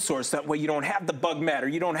food source. That way you don't have the bug matter.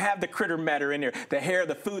 You don't have the critter matter in there. The hair,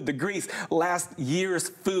 the food, the grease. Last year's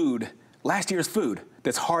food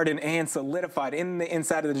that's hardened and solidified in the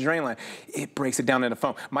inside of the drain line, it breaks it down in the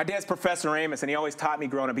foam. My dad's Professor Amos, and he always taught me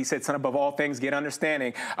growing up. He said, son, above all things, get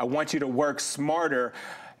understanding. I want you to work smarter,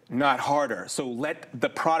 not harder. So let the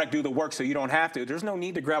product do the work so you don't have to. There's no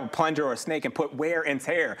need to grab a plunger or a snake and put wear and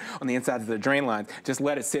tear on the inside of the drain lines. Just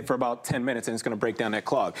let it sit for about 10 minutes and it's gonna break down that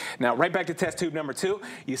clog. Now, right back to test tube number 2.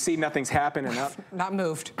 You see nothing's happening. Not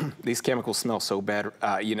moved. These chemicals smell so bad.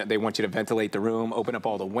 You know, they want you to ventilate the room, open up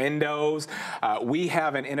all the windows. We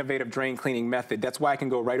have an innovative drain cleaning method. That's why I can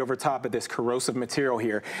go right over top of this corrosive material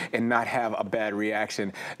here and not have a bad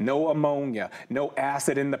reaction. No ammonia, no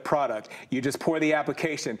acid in the product. You just pour the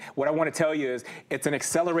application. What I want to tell you is it's an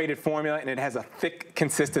accelerated formula and it has a thick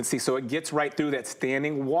consistency, so it gets right through that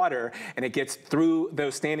standing water and it gets through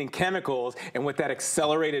those standing chemicals, and with that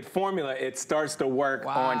accelerated formula, it starts to work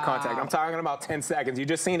on contact. I'm talking about 10 seconds. You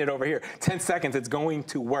just seen it over here. 10 seconds, it's going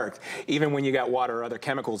to work, even when you got water or other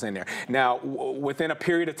chemicals in there. Now, within a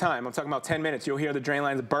period of time, I'm talking about 10 minutes, you'll hear the drain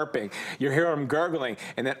lines burping, you'll hear them gurgling,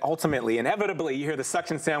 and then ultimately, inevitably, you hear the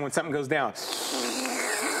suction sound when something goes down.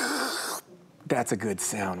 That's a good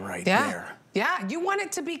sound right there. Yeah, you want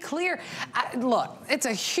it to be clear. Look, it's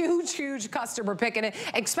a huge, huge customer pick, and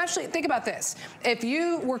especially, think about this. If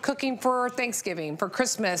you were cooking for Thanksgiving, for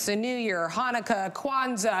Christmas, and New Year, Hanukkah,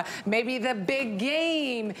 Kwanzaa, maybe the big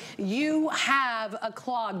game, you have a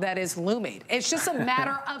clog that is looming. It's just a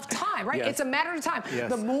matter of time, right? It's a matter of time.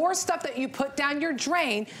 The more stuff that you put down your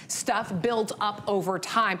drain, stuff builds up over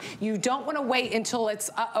time. You don't want to wait until it's,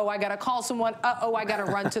 uh-oh, I got to call someone, uh-oh, I got to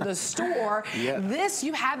run to the store. This,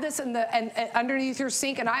 you have this in the, underneath your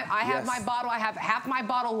sink, and I have my bottle. I have half my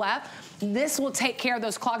bottle left. This will take care of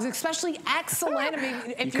those clogs, especially excellent. I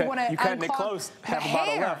mean, if you want to unclog it close, half a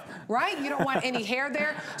bottle left, right? You don't want any hair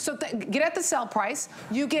there. So get at the sale price.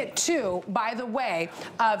 You get 2, by the way,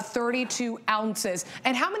 of 32 ounces.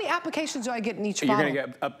 And how many applications do I get in each bottle? You're going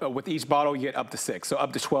to get up, with each bottle, you get up to 6, so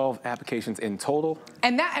up to 12 applications in total.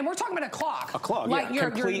 And we're talking about a clog. A clog, like your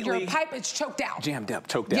pipe is choked out. Jammed up,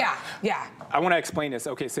 choked out. Yeah. I want to explain this.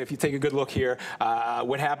 Okay, so if you take a good look here,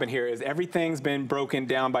 what happened here is everything's been broken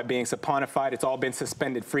down by being saponified. It's all been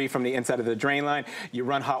suspended free from the inside of the drain line. You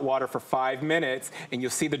run hot water for 5 minutes, and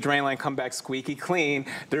you'll see the drain line come back squeaky clean.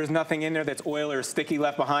 There's nothing in there that's oily or sticky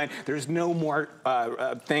left behind. There's no more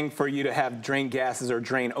thing for you to have drain gases or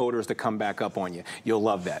drain odors to come back up on you. You'll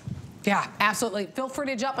love that. Yeah, absolutely. Feel free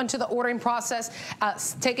to jump into the ordering process.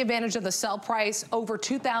 Take advantage of the sell price. Over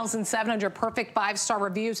 2,700 perfect 5-star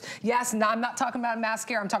reviews. Yes, no, I'm not talking about a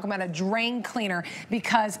mascara. I'm talking about a drain cleaner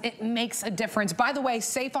because it makes a difference. By the way,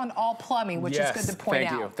 safe on all plumbing, which is good to point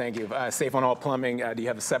out. Thank you. Safe on all plumbing. Do you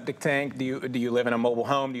have a septic tank? Do you live in a mobile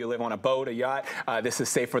home? Do you live on a boat, a yacht? This is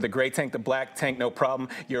safe for the gray tank, the black tank, no problem.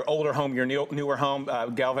 Your older home, your newer home,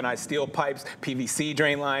 galvanized steel pipes, PVC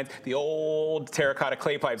drain lines, the old terracotta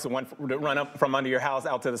clay pipes, the one run up from under your house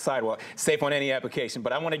out to the sidewalk. Safe on any application,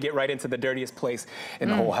 but I want to get right into the dirtiest place in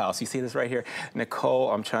the whole house. You see this right here?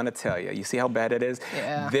 Nicole, I'm trying to tell you. You see how bad it is?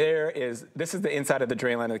 Yeah. This is the inside of the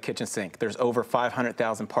drain line of the kitchen sink. There's over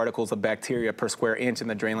 500,000 particles of bacteria per square inch in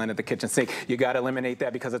the drain line of the kitchen sink. You got to eliminate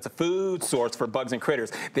that because it's a food source for bugs and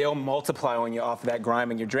critters. They'll multiply on you off of that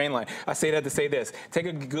grime in your drain line. I say that to say this. Take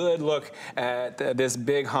a good look at this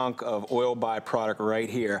big hunk of oil byproduct right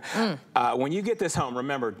here. When you get this home,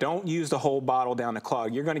 remember, don't use the whole bottle down the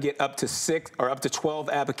clog. You're going to get up to 6 or up to 12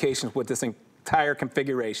 applications with this entire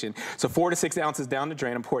configuration. So 4 to 6 ounces down the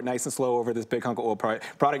drain and pour it nice and slow over this big hunk of oil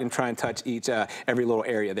product and try and touch every little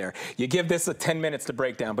area there. You give this 10 minutes to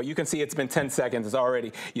break down, but you can see it's been 10 seconds. It's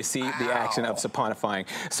already, you see the action of saponifying.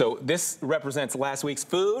 So this represents last week's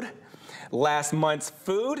food, last month's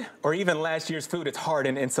food, or even last year's food. It's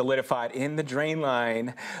hardened and solidified in the drain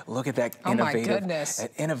line. Look at that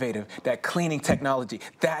innovative, that cleaning technology.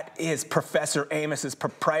 That is Professor Amos's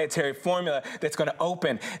proprietary formula that's going to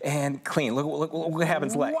open and clean. Look what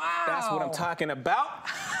happens like. Wow. That's what I'm talking about.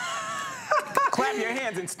 Clap your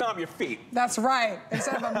hands and stomp your feet. That's right.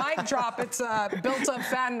 Instead of a mic drop, it's a built-up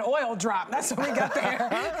fat and oil drop. That's what we got there.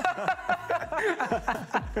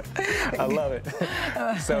 I love it.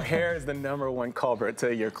 So hair is the #1 culprit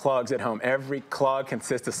to your clogs at home. Every clog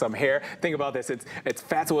consists of some hair. Think about this. It's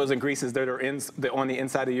fats, oils, and greases that are on the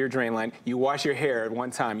inside of your drain line. You wash your hair at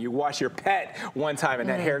one time. You wash your pet one time, and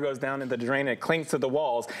that hair goes down in the drain and it clings to the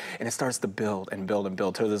walls, and it starts to build and build and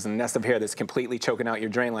build. So there's a nest of hair that's completely choking out your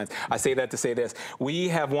drain lines. I say that to say this. We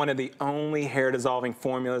have one of the only hair-dissolving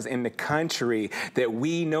formulas in the country that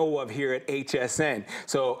we know of here at HSN.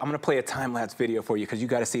 So I'm going to play a time-lapse video for you because you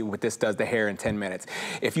got to see what this does to hair in 10 minutes.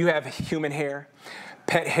 If you have human hair,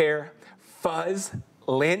 pet hair, fuzz,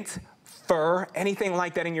 lint, fur, anything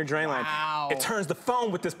like that in your drain line, it turns to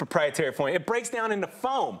foam with this proprietary formula. It breaks down into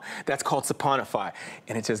foam. That's called saponify.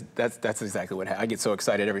 And it just, that's exactly what happens. I get so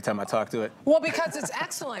excited every time I talk to it. Well, because it's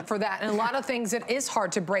excellent for that. And a lot of things, it is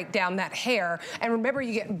hard to break down that hair. And remember,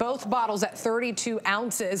 you get both bottles at 32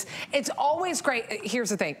 ounces. It's always great.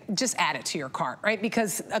 Here's the thing. Just add it to your cart, right?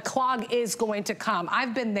 Because a clog is going to come.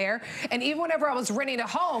 I've been there. And even whenever I was renting a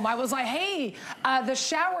home, I was like, hey, the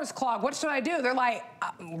shower's clogged. What should I do? They're like,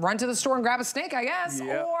 run to the store and grab a snake, I guess.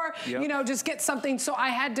 Or, you know, just get something. So I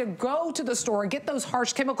had to go to the store and get those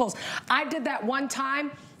harsh chemicals. I did that one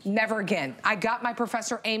time. Never again. I got my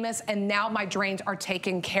Professor Amos, and now my drains are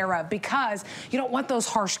taken care of because you don't want those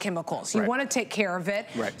harsh chemicals. You want to take care of it.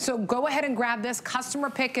 So go ahead and grab this. Customer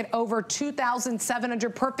pick at over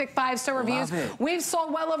 2,700 perfect 5-star reviews. We've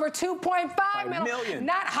sold well over 2.5 million.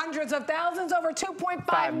 Not hundreds of thousands, over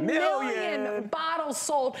 2.5 million bottles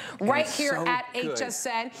sold right here at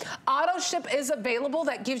HSN. Auto ship is available.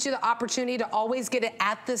 That gives you the opportunity to always get it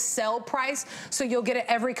at the sale price. So you'll get it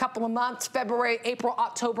every couple of months, February, April,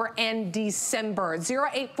 October, and December.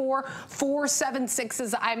 084-476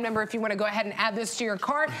 is the item number if you want to go ahead and add this to your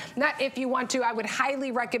cart. Not if you want to. I would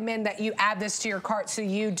highly recommend that you add this to your cart so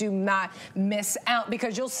you do not miss out,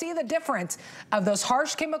 because you'll see the difference of those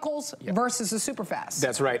harsh chemicals versus the Superfast.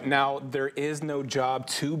 That's right. Now, there is no job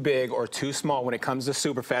too big or too small when it comes to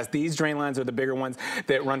Superfast. These drain lines are the bigger ones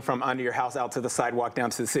that run from under your house out to the sidewalk down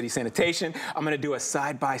to the city sanitation. I'm going to do a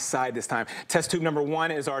side-by-side this time. Test tube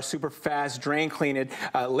 #1 is our Superfast drain cleaning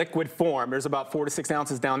liquid form. There's about 4 to 6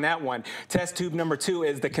 ounces down that one. Test tube #2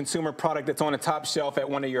 is the consumer product that's on the top shelf at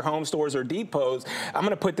one of your home stores or depots. I'm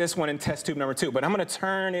going to put this one in test tube #2, but I'm going to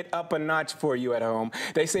turn it up a notch for you at home.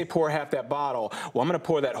 They say pour half that bottle. Well, I'm going to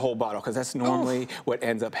pour that whole bottle because that's normally what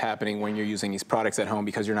ends up happening when you're using these products at home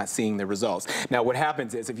because you're not seeing the results. Now, what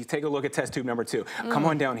happens is if you take a look at test tube #2, come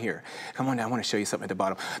on down here. Come on down. I want to show you something at the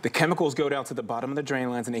bottom. The chemicals go down to the bottom of the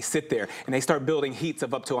drain lines and they sit there and they start building heats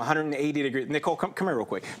of up to 180 degrees. Nicole, come here real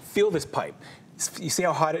quick. Feel this pipe. You see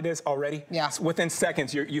how hot it is already? Yeah. So within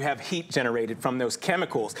seconds, you have heat generated from those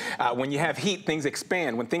chemicals. When you have heat, things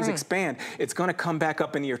expand. When things expand, it's going to come back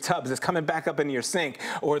up into your tubs. It's coming back up into your sink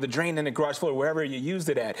or the drain in the garage floor, wherever you used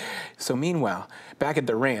it at. So meanwhile, back at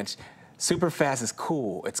the ranch, Superfast is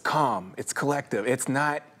cool, it's calm, it's collective. It's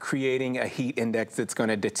not creating a heat index that's going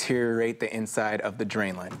to deteriorate the inside of the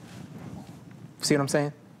drain line. See what I'm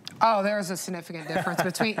saying? Oh, there's a significant difference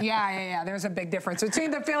between, there's a big difference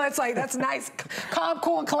between the feel. It's like, that's nice, calm,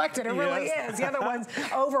 cool, and collected. It really is. The other one's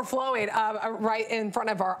overflowing right in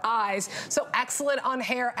front of our eyes. So excellent on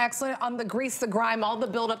hair, excellent on the grease, the grime, all the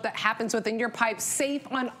buildup that happens within your pipe, safe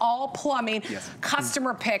on all plumbing.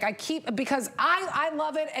 Customer pick. Because I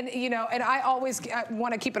love it, and you know, and I always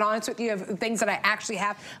want to keep it honest with you of things that I actually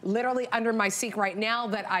have literally under my sink right now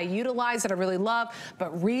that I utilize, that I really love,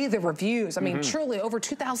 but read the reviews. I mean, truly over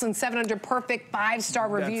 2,000 6,700 perfect 5-star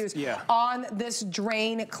reviews on this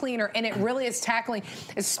drain cleaner. And it really is tackling,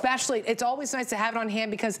 especially, it's always nice to have it on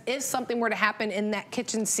hand because if something were to happen in that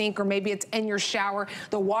kitchen sink or maybe it's in your shower,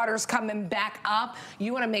 the water's coming back up,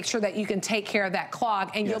 you want to make sure that you can take care of that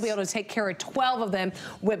clog, and you'll be able to take care of 12 of them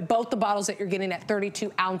with both the bottles that you're getting at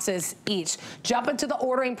 32 ounces each. Jump into the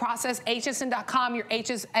ordering process, hsn.com, your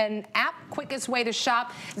HSN app, quickest way to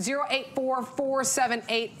shop.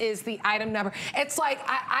 084478 is the item number. It's like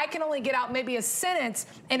I can only get out maybe a sentence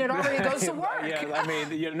and it already goes to work. Yeah, I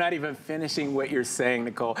mean, you're not even finishing what you're saying,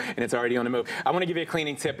 Nicole, and it's already on the move. I want to give you a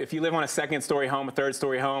cleaning tip. If you live on a second-story home, a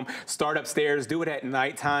third-story home, start upstairs, do it at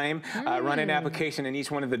nighttime, run an application in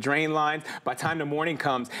each one of the drain lines. By the time the morning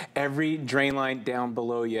comes, every drain line down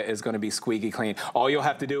below you is going to be squeaky clean. All you'll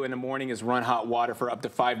have to do in the morning is run hot water for up to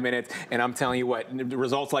 5 minutes, and I'm telling you what, the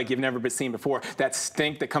results like you've never been seen before. That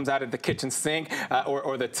stink that comes out of the kitchen sink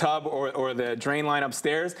or the tub or the drain line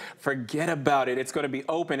upstairs, forget about it. It's going to be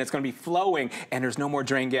open, it's going to be flowing, and there's no more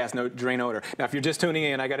drain gas, no drain odor. Now, if you're just tuning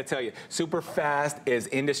in, I got to tell you, Super Fast is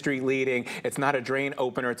industry leading. It's not a drain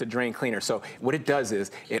opener, it's a drain cleaner. So what it does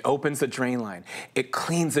is it opens the drain line. It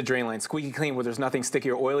cleans the drain line, squeaky clean where there's nothing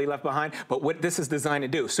sticky or oily left behind. But what this is designed to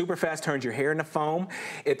do, Super Fast turns your hair into foam.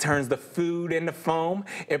 It turns the food into foam.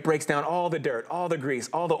 It breaks down all the dirt, all the grease,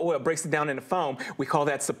 all the oil, breaks it down into foam. We call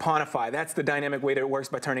that saponify. That's the dynamic way that it works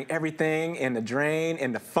by turning everything in the drain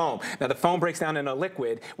into foam. Now the foam breaks down into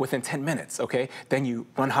liquid within 10 minutes, okay? Then you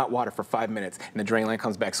run hot water for 5 minutes and the drain line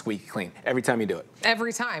comes back squeaky clean every time you do it.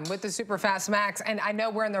 Every time with the Super Fast Max. And I know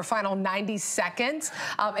we're in their final 90 seconds.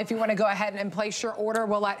 If you want to go ahead and place your order,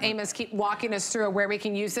 we'll let Amos keep walking us through where we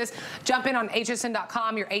can use this. Jump in on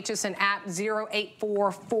hsn.com, your HSN app,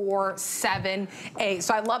 084478.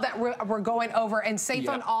 So I love that we're going over and safe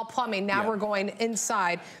on all plumbing. Now we're going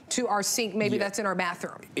inside to our sink. Maybe that's in our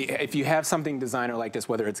bathroom. If you have something designer like this,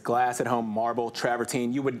 whether it's glass at home, marble,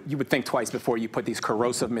 travertine, you would think twice before you put these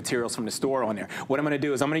corrosive materials from the store on there. What I'm going to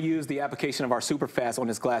do is I'm going to use the application of our Super Fast on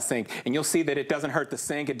this glass sink, and you'll see that it doesn't hurt the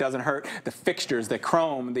sink, it doesn't hurt the fixtures, the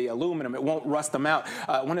chrome, the aluminum, it won't rust them out.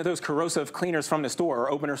 One of those corrosive cleaners from the store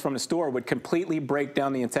or openers from the store would completely break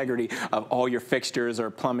down the integrity of all your fixtures or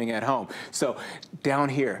plumbing at home. So down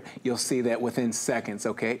here, you'll see that within seconds,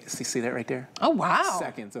 okay? See that right there? Oh, wow.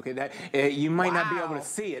 Seconds, okay? That you might not be able to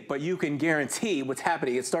see it, but you can guarantee what's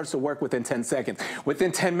happening. It starts to work within 10 seconds.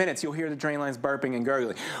 Within 10 minutes, you'll hear the drain lines burping and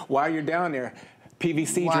gurgling. While you're down there,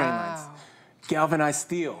 PVC drain lines, galvanized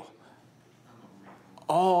steel,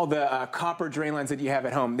 all the copper drain lines that you have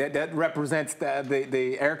at home. That represents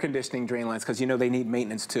the air conditioning drain lines because you know they need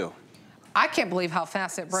maintenance too. I can't believe how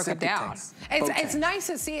fast it broke it down. It's nice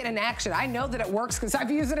to see it in action. I know that it works because I've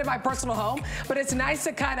used it in my personal home, but it's nice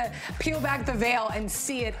to kind of peel back the veil and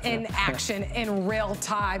see it in action in real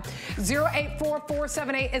time.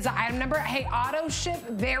 084478 is the item number. Hey, auto ship,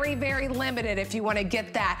 very, very limited if you want to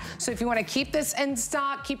get that. So if you want to keep this in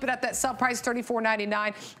stock, keep it at that sub price,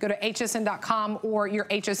 $34.99, go to hsn.com or your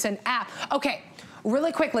HSN app. Okay.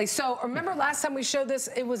 Really quickly, so remember last time we showed this,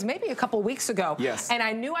 it was maybe a couple weeks ago. Yes. And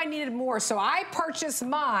I knew I needed more, so I purchased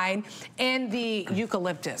mine in the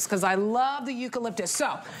eucalyptus, because I love the eucalyptus.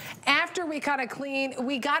 So after we kind of clean,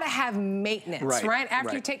 we gotta have maintenance, right?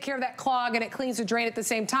 After you take care of that clog and it cleans the drain at the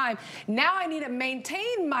same time, now I need to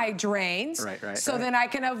maintain my drains so then I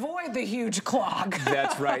can avoid the huge clog.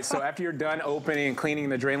 That's right. So after you're done opening and cleaning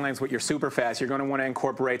the drain lines with your Super Fast, you're gonna wanna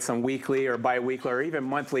incorporate some weekly or bi-weekly or even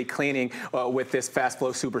monthly cleaning with this Fast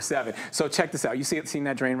Flow Super 7. So check this out. You seen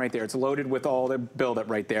that drain right there? It's loaded with all the buildup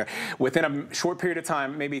right there. Within a short period of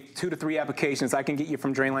time, maybe 2 to 3 applications, I can get you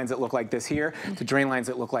from drain lines that look like this here to drain lines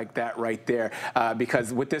that look like that right there.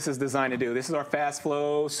 Because what this is designed to do, this is our Fast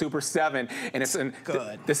Flow Super 7, and it's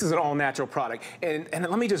this is an all-natural product. And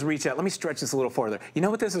let me just reach out. Let me stretch this a little further. You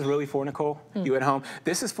know what this is really for, Nicole? You at home?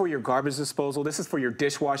 This is for your garbage disposal. This is for your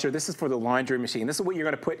dishwasher. This is for the laundry machine. This is what you're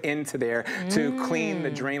going to put into there to clean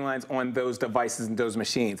the drain lines on those devices and those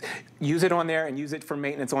machines. Use it on there and use it for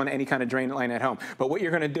maintenance on any kind of drain line at home. But what you're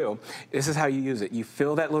going to do, this is how you use it. You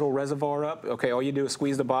fill that little reservoir up. Okay, all you do is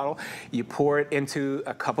squeeze the bottle. You pour it into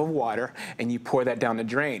a cup of water and you pour that down the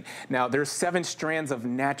drain. Now, there's 7 strands of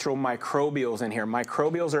natural microbials in here.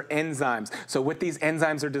 Microbials are enzymes. So what these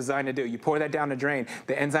enzymes are designed to do, you pour that down the drain,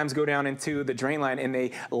 the enzymes go down into the drain line and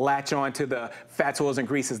they latch on to the fats, oils, and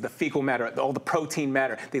greases, the fecal matter, all the protein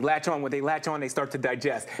matter. They latch on. When they latch on, they start to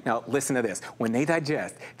digest. Now, listen to this. When they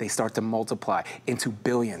digest, they start to multiply into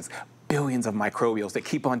billions. billions of microbials that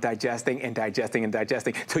keep on digesting and digesting and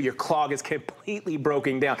digesting till your clog is completely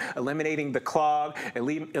broken down. Eliminating the clog,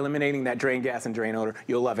 eliminating that drain gas and drain odor,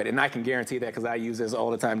 you'll love it. And I can guarantee that because I use this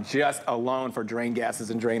all the time, just alone for drain gases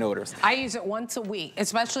and drain odors. I use it once a week,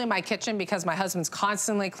 especially in my kitchen because my husband's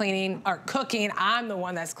constantly cleaning or cooking. I'm the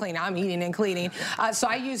one that's cleaning. I'm eating and cleaning. So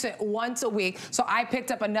I use it once a week. So I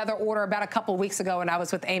picked up another order about a couple weeks ago when I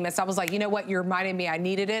was with Amos. I was like, you know what? You reminded me I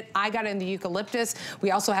needed it. I got it in the eucalyptus.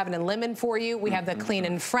 We also have it in lemon for you. We have the clean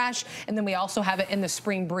and fresh. And then we also have it in the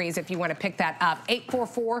spring breeze if you want to pick that up.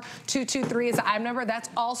 844-223 is the item number. That's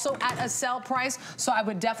also at a sale price. So I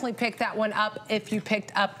would definitely pick that one up if you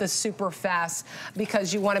picked up the super fast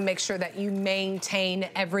because you want to make sure that you maintain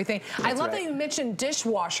everything. I love that you mentioned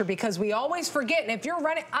dishwasher because we always forget. And if you're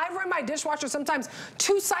running, I run my dishwasher sometimes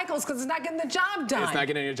 2 cycles because it's not getting the job done. It's not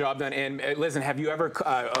getting your job done. And listen, have you ever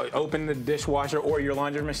opened the dishwasher or your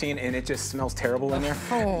laundry machine and it just smells terrible in there?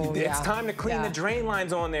 Oh, it's time to clean the drain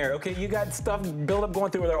lines on there. Okay, you got stuff build up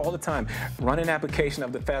going through there all the time. Run an application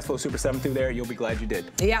of the Fast Flow Super 7 through there. You'll be glad you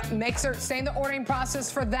did. Yeah, make sure stay in the ordering process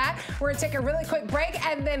for that. We're gonna take a really quick break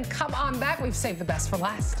and then come on back. We've saved the best for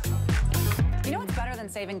last. You know what's better than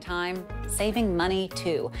saving time? Saving money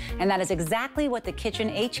too. And that is exactly what the Kitchen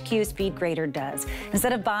HQ Speed Grater does.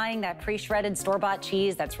 Instead of buying that pre-shredded store-bought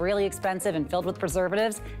cheese that's really expensive and filled with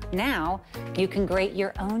preservatives, now you can grate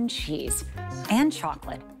your own cheese and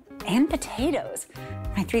chocolate and potatoes.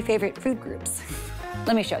 My 3 favorite food groups.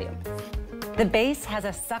 Let me show you. The base has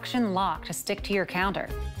a suction lock to stick to your counter.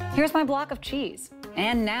 Here's my block of cheese.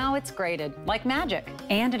 And now it's grated like magic.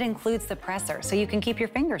 And it includes the presser, so you can keep your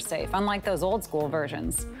fingers safe, unlike those old school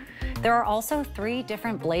versions. There are also 3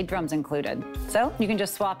 different blade drums included, so you can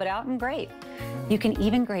just swap it out and grate. You can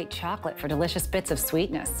even grate chocolate for delicious bits of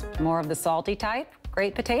sweetness. More of the salty type,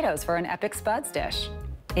 grate potatoes for an epic spuds dish.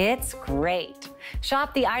 It's great.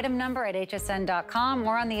 Shop the item number at hsn.com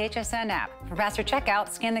or on the HSN app. For faster checkout,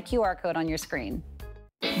 scan the QR code on your screen.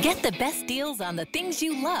 Get the best deals on the things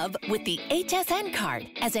you love with the HSN card.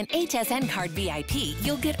 As an HSN card VIP,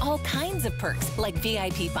 you'll get all kinds of perks like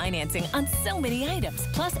VIP financing on so many items,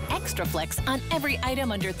 plus extra flex on every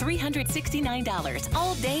item under $369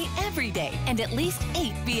 all day, every day, and at least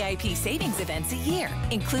 8 VIP savings events a year.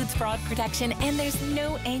 Includes fraud protection and there's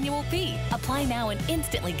no annual fee. Apply now and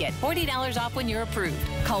instantly get $40 off when you're approved.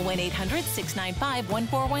 Call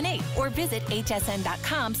 1-800-695-1418 or visit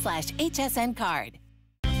hsn.com/HSN card.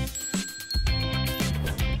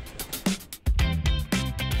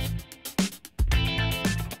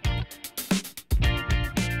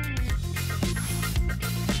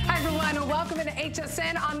 Welcome into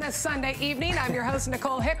HSN on this Sunday evening. I'm your host,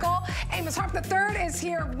 Nicole Hickle. Amos Harp-III is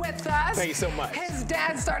here with us. Thank you so much. His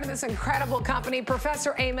dad started this incredible company,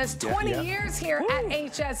 Professor Amos, 20 years here at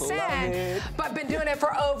HSN, but been doing it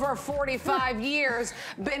for over 45 years.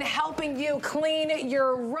 Been helping you clean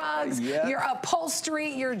your rugs, your upholstery,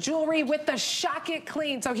 your jewelry with the Shock It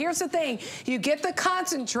Clean. So here's the thing. You get the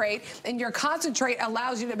concentrate, and your concentrate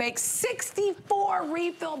allows you to make 64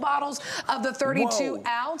 refill bottles of the 32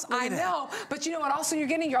 ounce. I know. But you know what also you're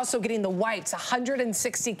getting? You're also getting the whites,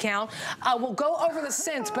 160 count. We'll go over the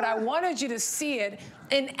scents, but I wanted you to see it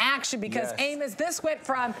in action because Amos, this went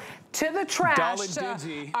from to the trash Dollar to,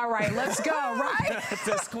 Digi. all right, let's go, right?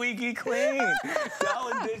 To squeaky clean.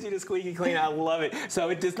 Dollar Digi to squeaky clean. I love it. So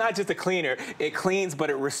it's not just a cleaner. It cleans, but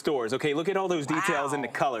it restores. Okay, look at all those details in the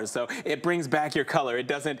colors. So it brings back your color. It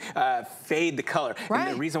doesn't fade the color. Right.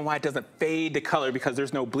 And the reason why it doesn't fade the color because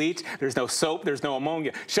there's no bleach, there's no soap, there's no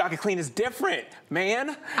ammonia. Shock It Clean is different,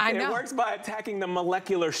 man. I know. It works by attacking the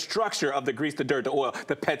molecular structure of the grease, the dirt, the oil,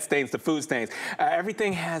 the pet stains, the food stains.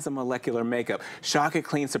 Everything has a molecular makeup. Shock It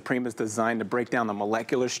Clean Supreme is designed to break down the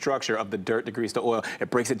molecular structure of the dirt, the grease, the oil.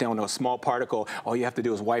 It breaks it down to a small particle. All you have to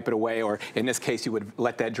do is wipe it away, or in this case, you would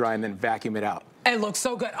let that dry and then vacuum it out. It looks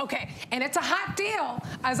so good. Okay, and it's a hot deal.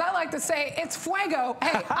 As I like to say, it's fuego.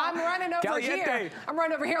 Hey, I'm running over here. I'm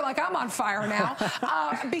running over here like I'm on fire now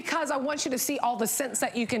because I want you to see all the scents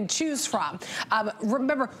that you can choose from.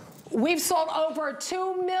 Remember, we've sold over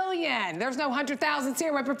 2 million. There's no 100,000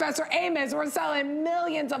 here with Professor Amos. We're selling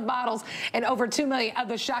millions of bottles and over 2 million of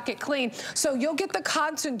the Shock It Clean. So you'll get the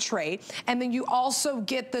concentrate, and then you also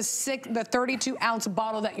get the 32-ounce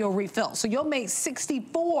bottle that you'll refill. So you'll make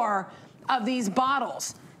 64 of these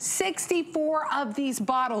bottles. 64 of these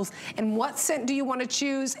bottles. And what scent do you want to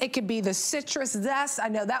choose? It could be the citrus zest. I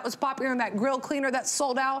know that was popular in that grill cleaner that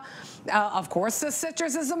sold out. Of course, the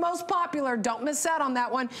citrus is the most popular. Don't miss out on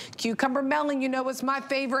that one. Cucumber melon, you know, is my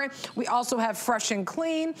favorite. We also have fresh and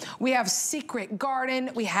clean. We have secret garden.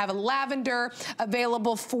 We have lavender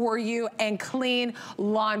available for you and clean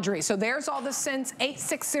laundry. So there's all the scents.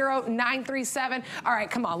 860-937. All right,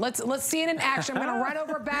 come on. Let's see it in action. I'm going to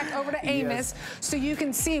run back over to Amos so you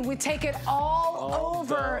can see we take it all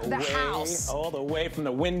over the house. All the way from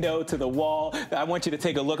the window to the wall. I want you to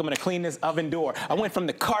take a look. I'm going to clean this oven door. I went from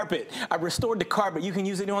the carpet. I restored the carpet. You can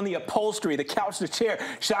use it on the upholstery, the couch, the chair.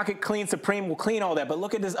 Shock It Clean Supreme will clean all that. But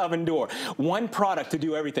look at this oven door. One product to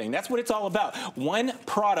do everything. That's what it's all about. One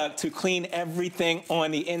product to clean everything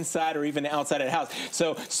on the inside or even the outside of the house.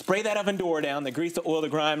 So spray that oven door down, the grease, the oil, the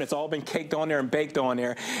grime. It's all been caked on there and baked on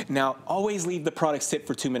there. Now, always leave the product sit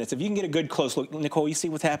for 2 minutes. If you can get a good close look, Nicole, you see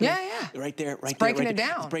what's happening? Yeah. Right there, right there. Breaking it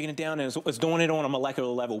down. It's breaking it down, and it's doing it on a molecular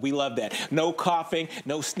level. We love that. No coughing,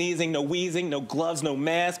 no sneezing, no wheezing, no gloves, no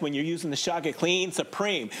mask when you're using the Shock It Clean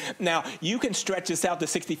Supreme. Now, you can stretch this out to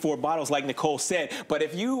 64 bottles like Nicole said, but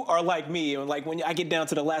if you are like me, and like when I get down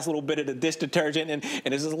to the last little bit of the dish detergent and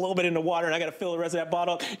there's just a little bit in the water and I got to fill the rest of that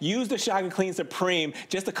bottle, use the Shock It Clean Supreme,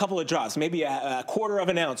 just a couple of drops, maybe a quarter of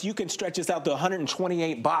an ounce. You can stretch this out to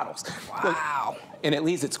 128 bottles. Wow. And it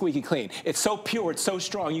leaves it squeaky clean. It's so pure, it's so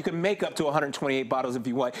strong, you can make up to 128 bottles if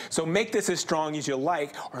you want. So make this as strong as you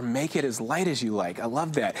like, or make it as light as you like. I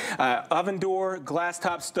love that. Oven door, glass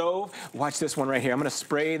top stove. Watch this one right here. I'm gonna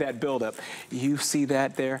spray that buildup. You see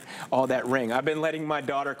that there? All that ring. I've been letting my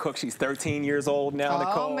daughter cook. She's 13 years old now,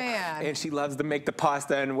 Nicole. Man. And she loves to make the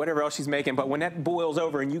pasta and whatever else she's making. But when that boils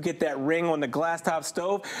over and you get that ring on the glass top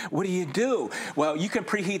stove, what do? Well, you can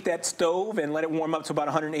preheat that stove and let it warm up to about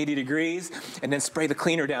 180 degrees, and then spray the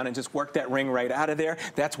cleaner down and just work that ring right out of there.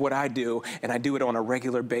 That's what I do, and I do it on a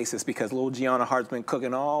regular basis because little Gianna Hart's been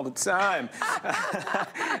cooking all the time.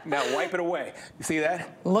 Now wipe it away. You see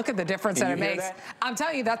that? Look at the difference that it makes. That? I'm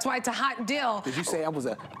telling you, that's why it's a hot deal. Did you say I was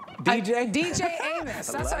a DJ? DJ Amos.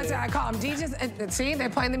 That's what I said. I call him DJs. See, they're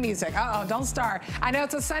playing the music. Uh-oh, don't start. I know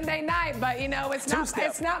it's a Sunday night, but you know, it's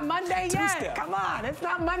not Monday yet. Come on, it's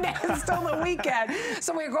not Monday. It's still the weekend.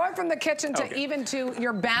 So we're going from the kitchen to even to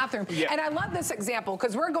your bathroom. And I love this example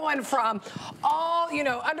because we're going from all, you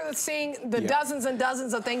know, under the sink, the dozens and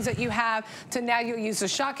dozens of things that you have, to now you'll use the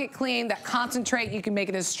Shock It Clean, that concentrate. You can make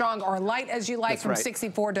it as strong or light as you like, from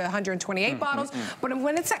 64 to 128 bottles. But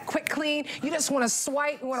when it's that quick clean, you just want to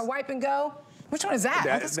swipe, you want to wipe and go. Which one is that?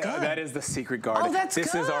 That is the Secret Garden. Oh, that's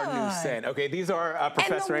This is our new scent. Okay, these are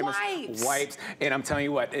Professor Amos wipes. And I'm telling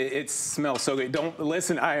you what, it smells so good. Don't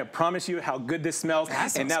listen, I promise you how good this smells.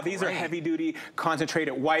 And now these are heavy duty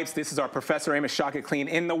concentrated wipes. This is our Professor Amos Shock It Clean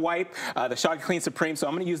in the wipe, the Shock It Clean Supreme. So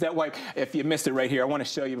I'm gonna use that wipe. If you missed it right here, I wanna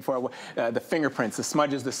show you before the fingerprints, the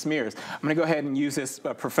smudges, the smears. I'm gonna go ahead and use this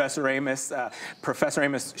Professor Amos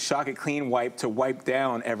Shock It Clean wipe to wipe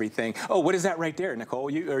down everything. Oh, what is that right there, Nicole?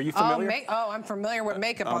 Are you familiar? I'm familiar with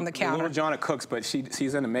makeup on the counter. Little Jonna cooks, but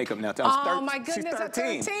she's into makeup now. Oh my goodness, she's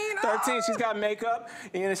 13. 13, she's got makeup,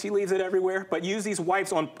 and she leaves it everywhere. But use these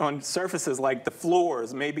wipes on surfaces like the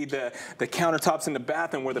floors, maybe the countertops in the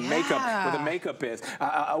bathroom where the makeup is,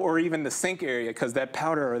 or even the sink area, because that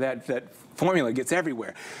powder or that formula gets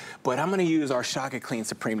everywhere. But I'm gonna use our Shock It Clean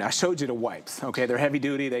Supreme. Now, I showed you the wipes, okay? They're heavy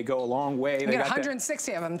duty, they go a long way. You get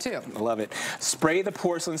 160 of them too. I love it. Spray the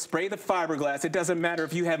porcelain, spray the fiberglass. It doesn't matter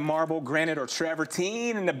if you have marble, granite, or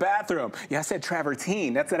travertine in the bathroom. Yeah, I said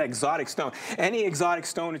travertine, that's that exotic stone. Any exotic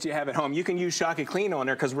stone that you have at home, you can use Shock It Clean on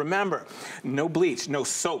there, because remember, no bleach, no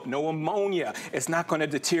soap, no ammonia. It's not gonna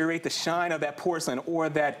deteriorate the shine of that porcelain or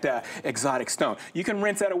that exotic stone. You can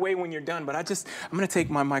rinse that away when you're done, but I'm gonna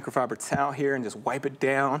take my microfiber towel here and just wipe it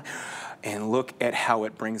down, and look at how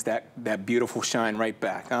it brings that beautiful shine right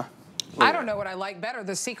back, huh? I don't know what I like better,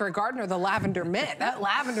 the Secret Garden or the lavender mint. That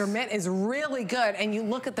lavender mint is really good, and you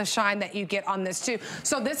look at the shine that you get on this too.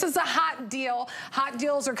 So this is a hot deal. Hot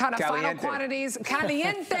deals are kind of final quantities.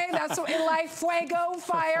 Caliente, that's what we like. Fuego,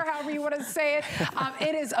 fire, however you want to say it.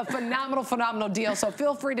 It is a phenomenal, phenomenal deal. So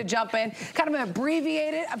feel free to jump in. Kind of an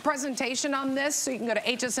abbreviated presentation on this, so you can go to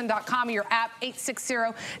hsn.com or your app,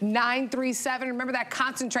 860-937. Remember that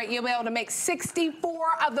concentrate, you'll be able to make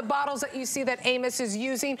 64 of the bottles that you see that Amos is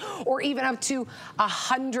using, or or even up to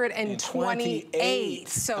 128.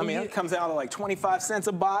 So I mean, it comes out at like 25 cents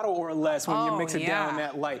a bottle or less when you mix it down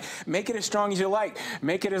that light. Make it as strong as you like.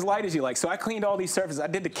 Make it as light as you like. So I cleaned all these surfaces. I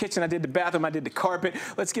did the kitchen, I did the bathroom, I did the carpet.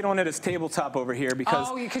 Let's get on to this tabletop over here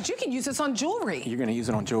because because you can use this on jewelry. You're going to use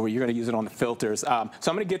it on jewelry. You're going to use it on the filters. So I'm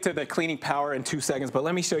going to get to the cleaning power in 2 seconds, but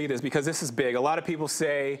let me show you this because this is big. A lot of people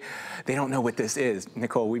say they don't know what this is.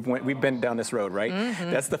 Nicole, we've been down this road, right?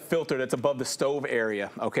 That's the filter that's above the stove area,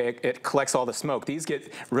 okay? It collects all the smoke. These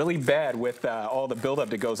get really bad with all the buildup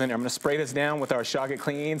that goes in there. I'm going to spray this down with our Shock It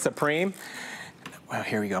Clean Supreme. Well,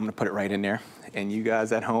 here we go. I'm going to put it right in there. And you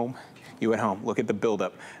guys at home, look at the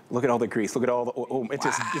buildup. Look at all the grease. Look at all the oil. It's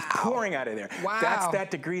just pouring out of there. Wow. That's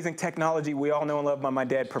that degreasing technology we all know and love by my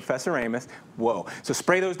dad, Professor Amos. Whoa. So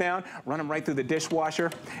spray those down, run them right through the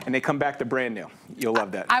dishwasher, and they come back to brand new. You'll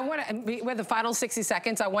love that. I want to, with the final 60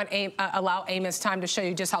 seconds, I want allow Amos time to show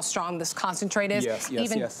you just how strong this concentrate is.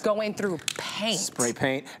 Even going through paint. Spray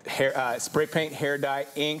paint, hair dye,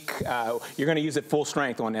 ink. You're going to use it full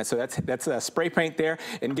strength on that. So that's spray paint there,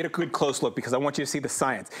 and get a good close look because I want you to see the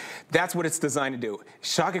science. That's what it's designed to do.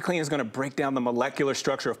 Shock It Clean is going to break down the molecular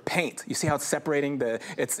structure of paint. You see how it's separating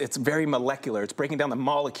it's very molecular. It's breaking down the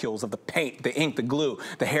molecules of the paint, the ink, the glue,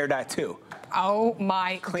 the hair dye too. Oh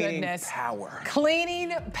my Cleaning goodness. power.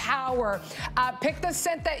 Cleaning power. Pick the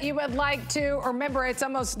scent that you would like to. Remember, it's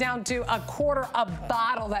almost down to a quarter a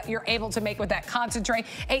bottle that you're able to make with that concentrate.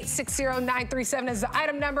 860-937 is the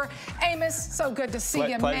item number. Amos, so good to see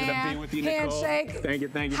you, Pleasure man. to be with you, Nicole. Handshake. Thank you,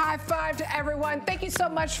 thank you. High five to everyone. Thank you so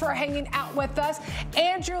much for hanging out with us.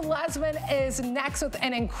 Andrew Lesman is next with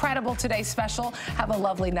an incredible Today Special. Have a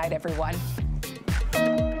lovely night, everyone.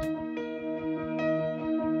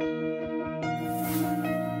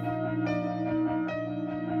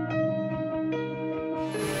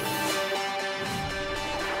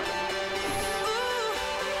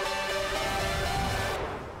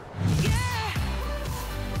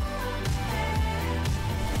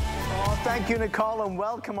 Thank you, Nicole, and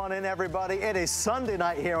welcome on in, everybody. It is Sunday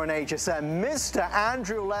night here on HSN. Mr.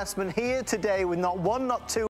 Andrew Lesman here today with not one, not two,